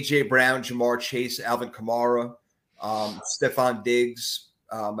put A.J. Brown, Jamar Chase, Alvin Kamara, Stephon Diggs.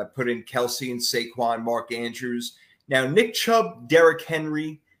 I put in Kelsey and Saquon, Mark Andrews. Now, Nick Chubb, Derrick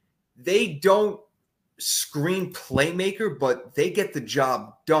Henry, they don't scream playmaker, but they get the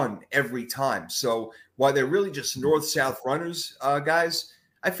job done every time. So while they're really just north-south runners, guys,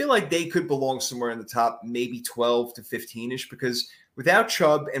 I feel like they could belong somewhere in the top maybe 12 to 15-ish because without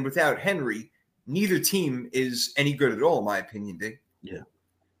Chubb and without Henry, neither team is any good at all, in my opinion, Dig. Yeah.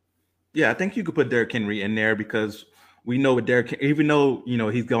 Yeah, I think you could put Derrick Henry in there because we know with Derrick, even though,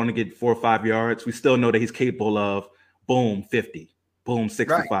 he's going to get 4 or 5 yards, we still know that he's capable of, boom, 50. Boom,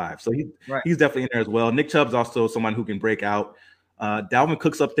 65. Right. So he's definitely in there as well. Nick Chubb's also someone who can break out. Dalvin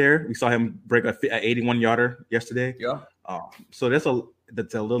Cook's up there. We saw him break an 81-yarder yesterday. Yeah. So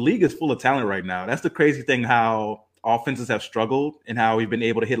the league is full of talent right now. That's the crazy thing, how offenses have struggled and how we've been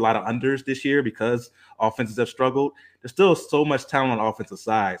able to hit a lot of unders this year because offenses have struggled. There's still so much talent on the offensive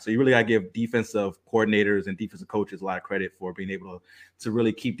side. So you really got to give defensive coordinators and defensive coaches a lot of credit for being able to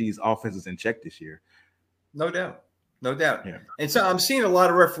really keep these offenses in check this year. No doubt. No doubt. Yeah. And so I'm seeing a lot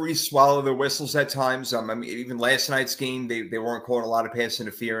of referees swallow their whistles at times. I mean, even last night's game, they weren't calling a lot of pass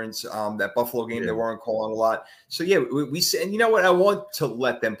interference. That Buffalo game, they weren't calling a lot. So, yeah, we and you know what? I want to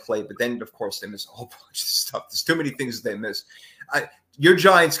let them play, but then, of course, they miss a whole bunch of stuff. There's too many things they miss. Your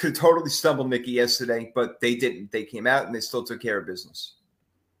Giants could totally stumble, Nikki, yesterday, but they didn't. They came out and they still took care of business.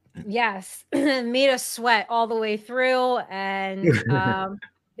 Yes. Made us sweat all the way through. And I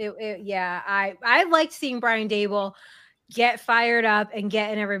liked seeing Brian Daboll get fired up and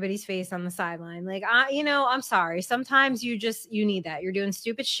get in everybody's face on the sideline. Like, I'm sorry. Sometimes you need that. You're doing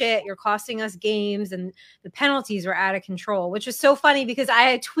stupid shit. You're costing us games, and the penalties were out of control, which was so funny because I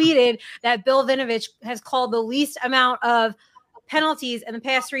had tweeted that Bill Vinovich has called the least amount of penalties in the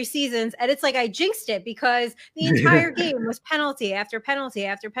past 3 seasons. And it's like I jinxed it because the entire game was penalty after penalty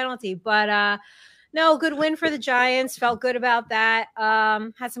after penalty. But no, good win for the Giants. Felt good about that.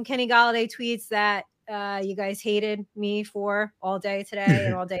 Had some Kenny Golladay tweets that you guys hated me for all day today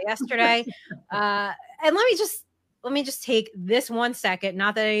and all day yesterday. And let me just take this 1 second.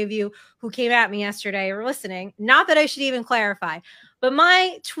 Not that any of you who came at me yesterday are listening. Not that I should even clarify. But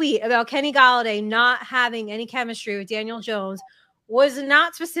my tweet about Kenny Golladay not having any chemistry with Daniel Jones was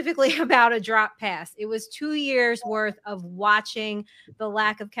not specifically about a drop pass. It was 2 years worth of watching the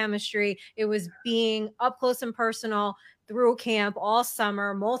lack of chemistry. It was being up close and personal through camp all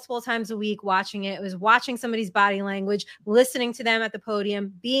summer, multiple times a week, watching it. It was watching somebody's body language, listening to them at the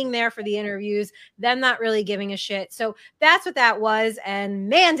podium, being there for the interviews, them not really giving a shit. So that's what that was. And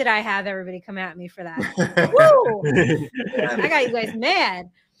man, did I have everybody come at me for that. Woo! I got you guys mad.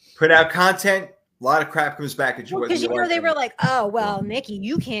 Put out content. A lot of crap comes back at you. Because they were like, oh, well, Nikki,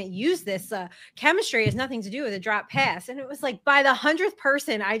 you can't use this. Chemistry has nothing to do with a drop pass. And it was like by the 100th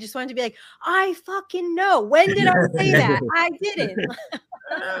person, I just wanted to be like, I fucking know. When did I say that? I didn't.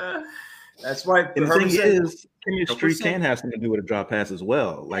 That's why. And the thing is, chemistry can have something to do with a drop pass as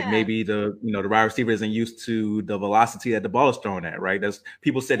well. Like maybe the wide receiver isn't used to the velocity that the ball is thrown at, right?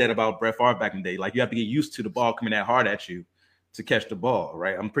 People said that about Brett Favre back in the day. Like you have to get used to the ball coming that hard at you to catch the ball,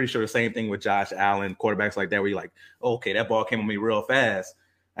 right? I'm pretty sure the same thing with Josh Allen, quarterbacks like that, where you're like, oh, okay, that ball came on me real fast.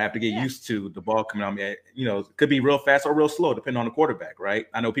 I have to get used to the ball coming on me. It could be real fast or real slow, depending on the quarterback, right?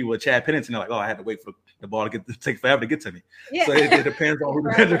 I know people with Chad Pennington, they're like, oh, I had to wait for the ball to take forever to get to me. Yeah. So it depends on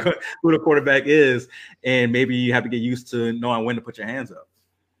who the quarterback is, and maybe you have to get used to knowing when to put your hands up.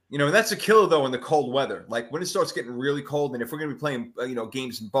 That's a killer, though, in the cold weather. Like when it starts getting really cold, and if we're going to be playing,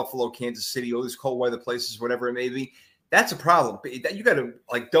 games in Buffalo, Kansas City, all these cold weather places, whatever it may be, that's a problem. You got to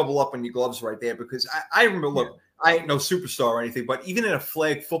double up on your gloves right there because I remember. Look, I ain't no superstar or anything, but even in a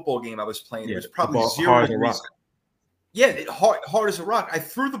flag football game I was playing, it was probably 0 degrees. Yeah, hard as a rock. I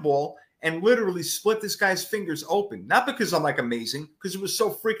threw the ball and literally split this guy's fingers open. Not because I'm like amazing, because it was so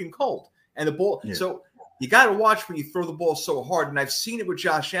freaking cold. And the ball. Yeah. So you got to watch when you throw the ball so hard. And I've seen it with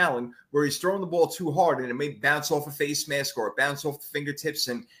Josh Allen where he's throwing the ball too hard and it may bounce off a face mask or it bounce off the fingertips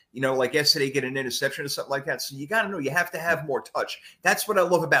and, like yesterday, get an interception or something like that. So you got to know you have to have more touch. That's what I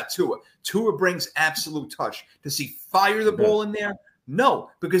love about Tua. Tua brings absolute touch. Does he fire the ball in there? No,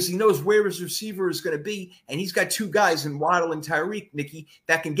 because he knows where his receiver is going to be. And he's got 2 guys in Waddle and Tyreek, Nikki,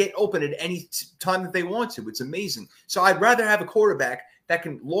 that can get open at any time that they want to. It's amazing. So I'd rather have a quarterback that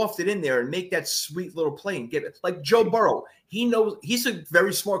can loft it in there and make that sweet little play and get it. Like Joe Burrow. He knows he's a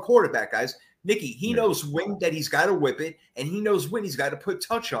very smart quarterback, guys. Nikki, he knows when that he's got to whip it, and he knows when he's got to put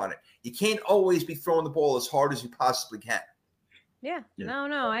touch on it. You can't always be throwing the ball as hard as you possibly can. Yeah.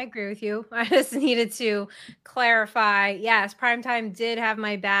 No, I agree with you. I just needed to clarify. Yes, Primetime did have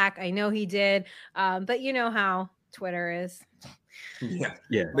my back. I know he did. But you know how Twitter is.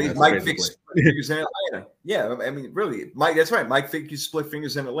 Yeah. Mike Vick split fingers in Atlanta. Yeah, I mean, really, Mike. That's right. Mike Vick split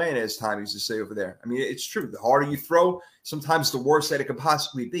fingers in Atlanta, as Tom used to say over there. I mean, it's true. The harder you throw, sometimes the worse that it could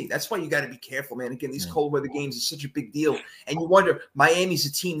possibly be. That's why you got to be careful, man. Again, these cold weather games is such a big deal, and you wonder. Miami's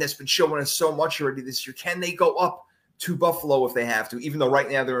a team that's been showing us so much already this year. Can they go up to Buffalo if they have to, even though right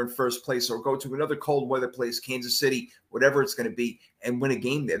now they're in first place, or go to another cold weather place, Kansas City, whatever it's going to be, and win a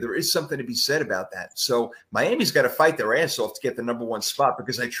game there? There is something to be said about that. So Miami's got to fight their ass off to get the number 1 spot,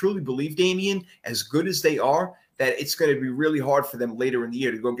 because I truly believe, Damian, as good as they are, that it's going to be really hard for them later in the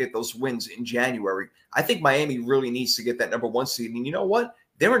year to go get those wins in January. I think Miami really needs to get that number 1 seed. And you know what?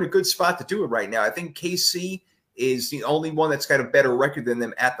 They're in a good spot to do it right now. I think KC is the only one that's got a better record than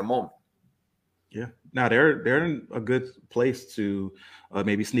them at the moment. Yeah. Now they're in a good place to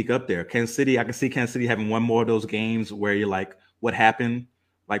maybe sneak up there. Kansas City, I can see Kansas City having one more of those games where you're like, what happened?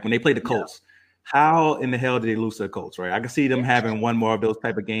 Like when they played the Colts, how in the hell did they lose to the Colts, right? I can see them having one more of those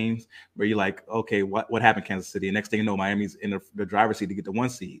type of games where you're like, okay, what happened, Kansas City? And next thing you know, Miami's in the driver's seat to get the 1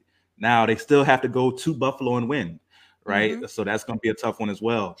 seed. Now they still have to go to Buffalo and win. right? Mm-hmm. So that's going to be a tough one as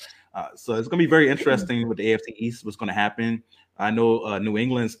well. So it's going to be very interesting with the AFC East, what's going to happen. I know New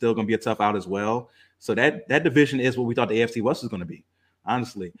England's still going to be a tough out as well. So that division is what we thought the AFC West was going to be,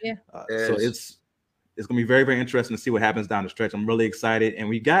 honestly. Yeah. So it's going to be very, very interesting to see what happens down the stretch. I'm really excited. And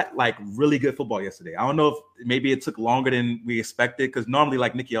we got like really good football yesterday. I don't know if maybe it took longer than we expected, because normally,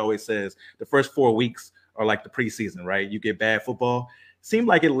 like Nikki always says, the first 4 weeks are like the preseason, right? You get bad football. Seemed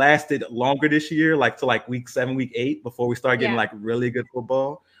like it lasted longer this year, like to like week 7, week 8, before we start getting like really good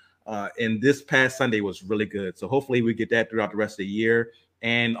football. And this past Sunday was really good. So hopefully we get that throughout the rest of the year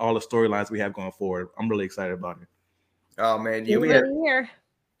and all the storylines we have going forward. I'm really excited about it. Oh man,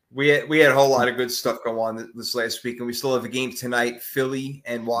 we had a whole lot of good stuff go on this last week, and we still have a game tonight, Philly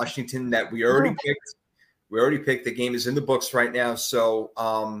and Washington, that we already picked. We already picked. The game is in the books right now. So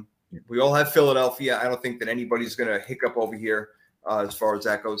we all have Philadelphia. I don't think that anybody's going to hiccup over here as far as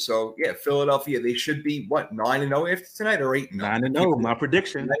that goes. So yeah, Philadelphia, they should be 9-0 after tonight, or 8-0? 9-0. My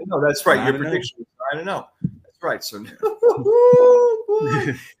prediction. No, that's right. Your prediction is 9-0. That's right. So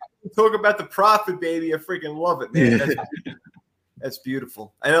talk about the profit, baby. I freaking love it, man. That's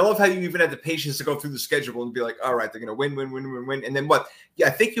beautiful. And I love how you even had the patience to go through the schedule and be like, all right, they're going to win. And then what? Yeah, I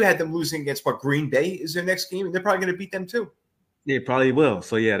think you had them losing against Green Bay is their next game, and they're probably going to beat them too. Yeah, probably will.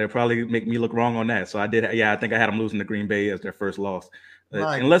 So yeah, they'll probably make me look wrong on that. So I did. Yeah, I think I had them losing to Green Bay as their first loss.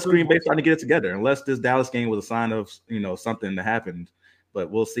 Unless Green Bay's starting to get it together. Unless this Dallas game was a sign of something that happened,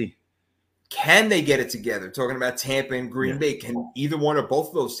 but we'll see. Can they get it together? Talking about Tampa and Green Bay, can either one or both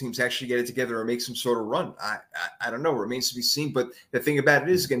of those teams actually get it together or make some sort of run? I don't know. It remains to be seen. But the thing about it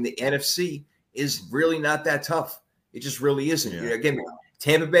is, again, the NFC is really not that tough. It just really isn't. Yeah. Again,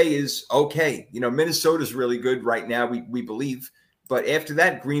 Tampa Bay is okay. Minnesota's really good right now, we believe. But after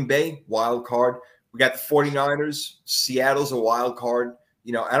that, Green Bay, wild card. We got the 49ers. Seattle's a wild card.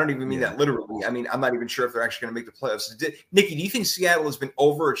 I don't even mean that literally. I mean, I'm not even sure if they're actually going to make the playoffs. Nikki, do you think Seattle has been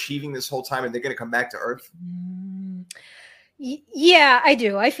overachieving this whole time and they're going to come back to earth? Yeah, I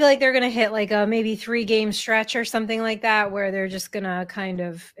do. I feel like they're going to hit like a maybe 3-game stretch or something like that, where they're just going to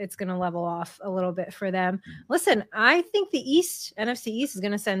it's going to level off a little bit for them. Listen, I think the NFC East is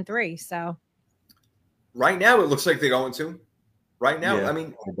going to send 3. So right now, it looks like they're going to. Right now, I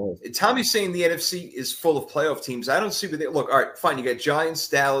mean, Tommy's saying the NFC is full of playoff teams. I don't see where they look. All right, fine. You got Giants,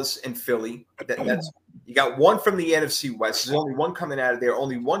 Dallas, and Philly. That's you got one from the NFC West. There's only one coming out of there.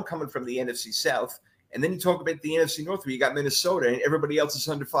 Only one coming from the NFC South. And then you talk about the NFC North, where you got Minnesota, and everybody else is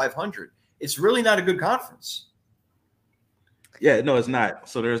under 500. It's really not a good conference. Yeah, no, it's not.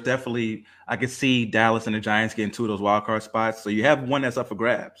 So there's definitely, I could see Dallas and the Giants getting 2 of those wild card spots. So you have one that's up for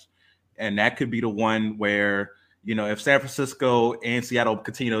grabs, and that could be the one where, if San Francisco and Seattle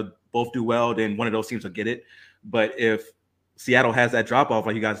continue to both do well, then one of those teams will get it. But if Seattle has that drop off,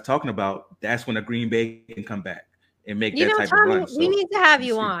 like you guys are talking about, that's when the Green Bay can come back and make that type Tommy, of run. So, we need to have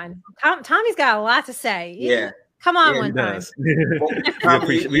you on. Tommy's got a lot to say. Yeah. Come on one time.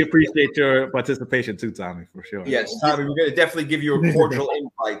 we appreciate your participation too, Tommy, for sure. Yes, Tommy, we're going to definitely give you a cordial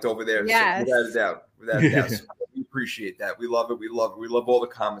invite over there. Yes. So without a doubt. So we appreciate that. We love it. We love all the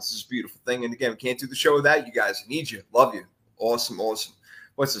comments. It's a beautiful thing. And again, we can't do the show without you guys. I need you. Love you. Awesome.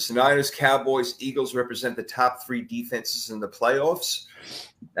 What's this? Niners, Cowboys, Eagles represent the top 3 defenses in the playoffs.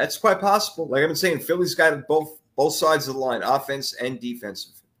 That's quite possible. Like I've been saying, Philly's got both sides of the line, offense and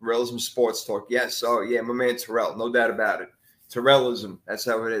defensive. Terrellism Sports Talk. Yes. Oh, yeah, my man Terrell. No doubt about it. Terrellism. That's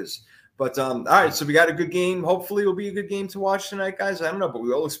how it is. But, all right, so we got a good game. Hopefully it'll be a good game to watch tonight, guys. I don't know, but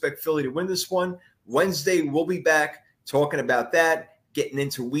we all expect Philly to win this one. Wednesday, we'll be back talking about that, getting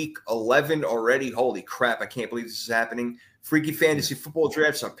into week 11 already. Holy crap, I can't believe this is happening. Freaky fantasy football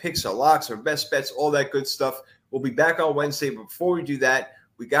drafts, our picks, our locks, our best bets, all that good stuff. We'll be back on Wednesday. But before we do that,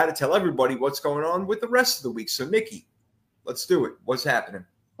 we got to tell everybody what's going on with the rest of the week. So, Nikki, let's do it. What's happening?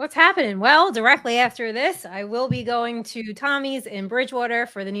 What's happening? Well, directly after this, I will be going to Tommy's in Bridgewater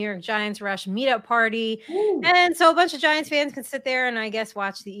for the New York Giants Rush meetup party. Ooh. And so a bunch of Giants fans can sit there and I guess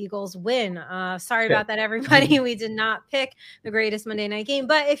watch the Eagles win. Sorry about that, everybody. We did not pick the greatest Monday night game.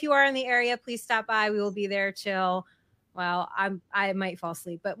 But if you are in the area, please stop by. We will be there till Well, I might fall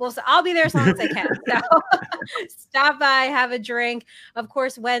asleep, but I'll be there as long as I can. So stop by, have a drink. Of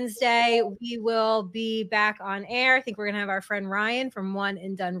course, Wednesday, we will be back on air. I think we're going to have our friend Ryan from One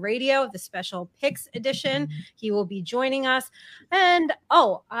and Done Radio, the special picks edition. He will be joining us. And,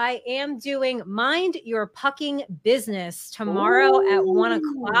 I am doing Mind Your Pucking Business tomorrow at 1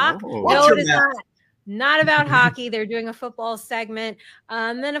 o'clock. No, it is not about hockey. They're doing a football segment.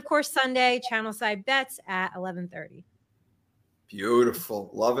 Then, of course, Sunday, Channel Side Bets at 11:30. Beautiful.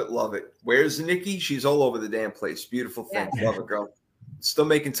 Love it. Love it. Where's Nikki? She's all over the damn place. Beautiful thing. Yeah. Love it, girl. Still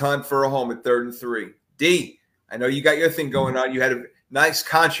making time for a home at 3rd and 3. D, I know you got your thing going on. You had a nice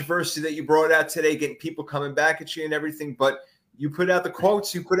controversy that you brought out today, getting people coming back at you and everything. But you put out the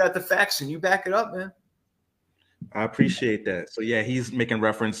quotes, you put out the facts, and you back it up, man. I appreciate that. So yeah, he's making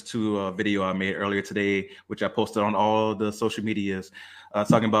reference to a video I made earlier today, which I posted on all the social medias,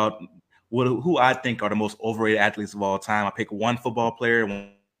 talking about who I think are the most overrated athletes of all time. I picked one football player,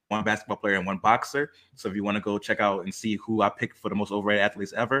 one basketball player, and one boxer. So if you want to go check out and see who I picked for the most overrated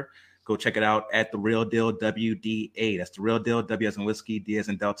athletes ever, go check it out at The Real Deal WDA. That's The Real Deal, W as in whiskey, D as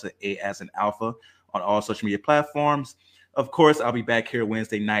in Delta, A as in alpha, on all social media platforms. Of course, I'll be back here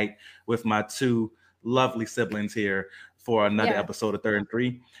Wednesday night with my two lovely siblings here for another episode of 3rd and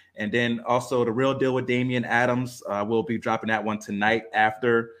 3. And then also The Real Deal with Damian Adams. We'll be dropping that one tonight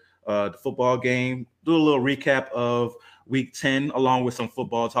after the football game. Do a little recap of week 10, along with some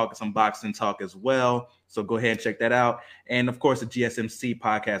football talk and some boxing talk as well. So go ahead and check that out. And of course, the GSMC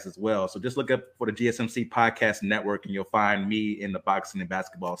podcast as well. So just look up for the GSMC podcast network and you'll find me in the boxing and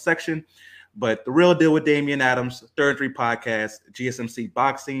basketball section. But The Real Deal with Damian Adams, 3rd and 3 podcast, GSMC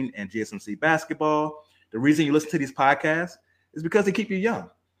boxing and GSMC basketball. The reason you listen to these podcasts is because they keep you young.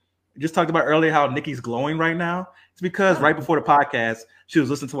 We just talked about earlier how Nikki's glowing right now. It's because right before the podcast, she was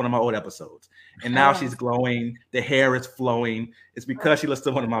listening to one of my old episodes. And now she's glowing. The hair is flowing. It's because she listened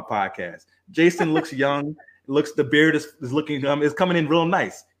to one of my podcasts. Jason looks young. The beard is looking, it's coming in real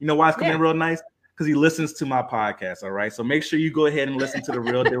nice. You know why it's coming in real nice? Because he listens to my podcast, all right? So make sure you go ahead and listen to The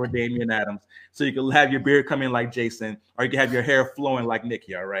Real Deal with Damian Adams so you can have your beard come in like Jason, or you can have your hair flowing like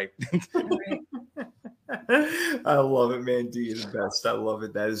Nikki, all right? I love it, man. D is the best. I love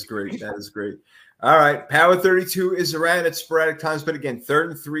it. That is great. That is great. All right. Power 32 is around at sporadic times, but again,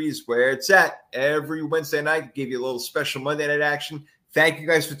 3rd and 3 is where it's at. Every Wednesday night, give you a little special Monday night action. Thank you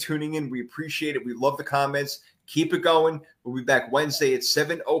guys for tuning in. We appreciate it. We love the comments. Keep it going. We'll be back Wednesday at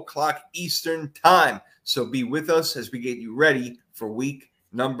 7 o'clock Eastern time. So be with us as we get you ready for week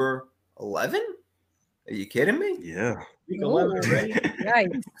number 11. Are you kidding me? Yeah. Week 11 already?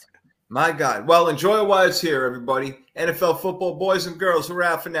 Yikes. My God. Well, enjoy it while it's here, everybody. NFL football boys and girls, we're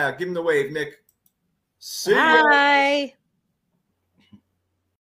out for now. Give them the wave, Nick. See ya. Bye.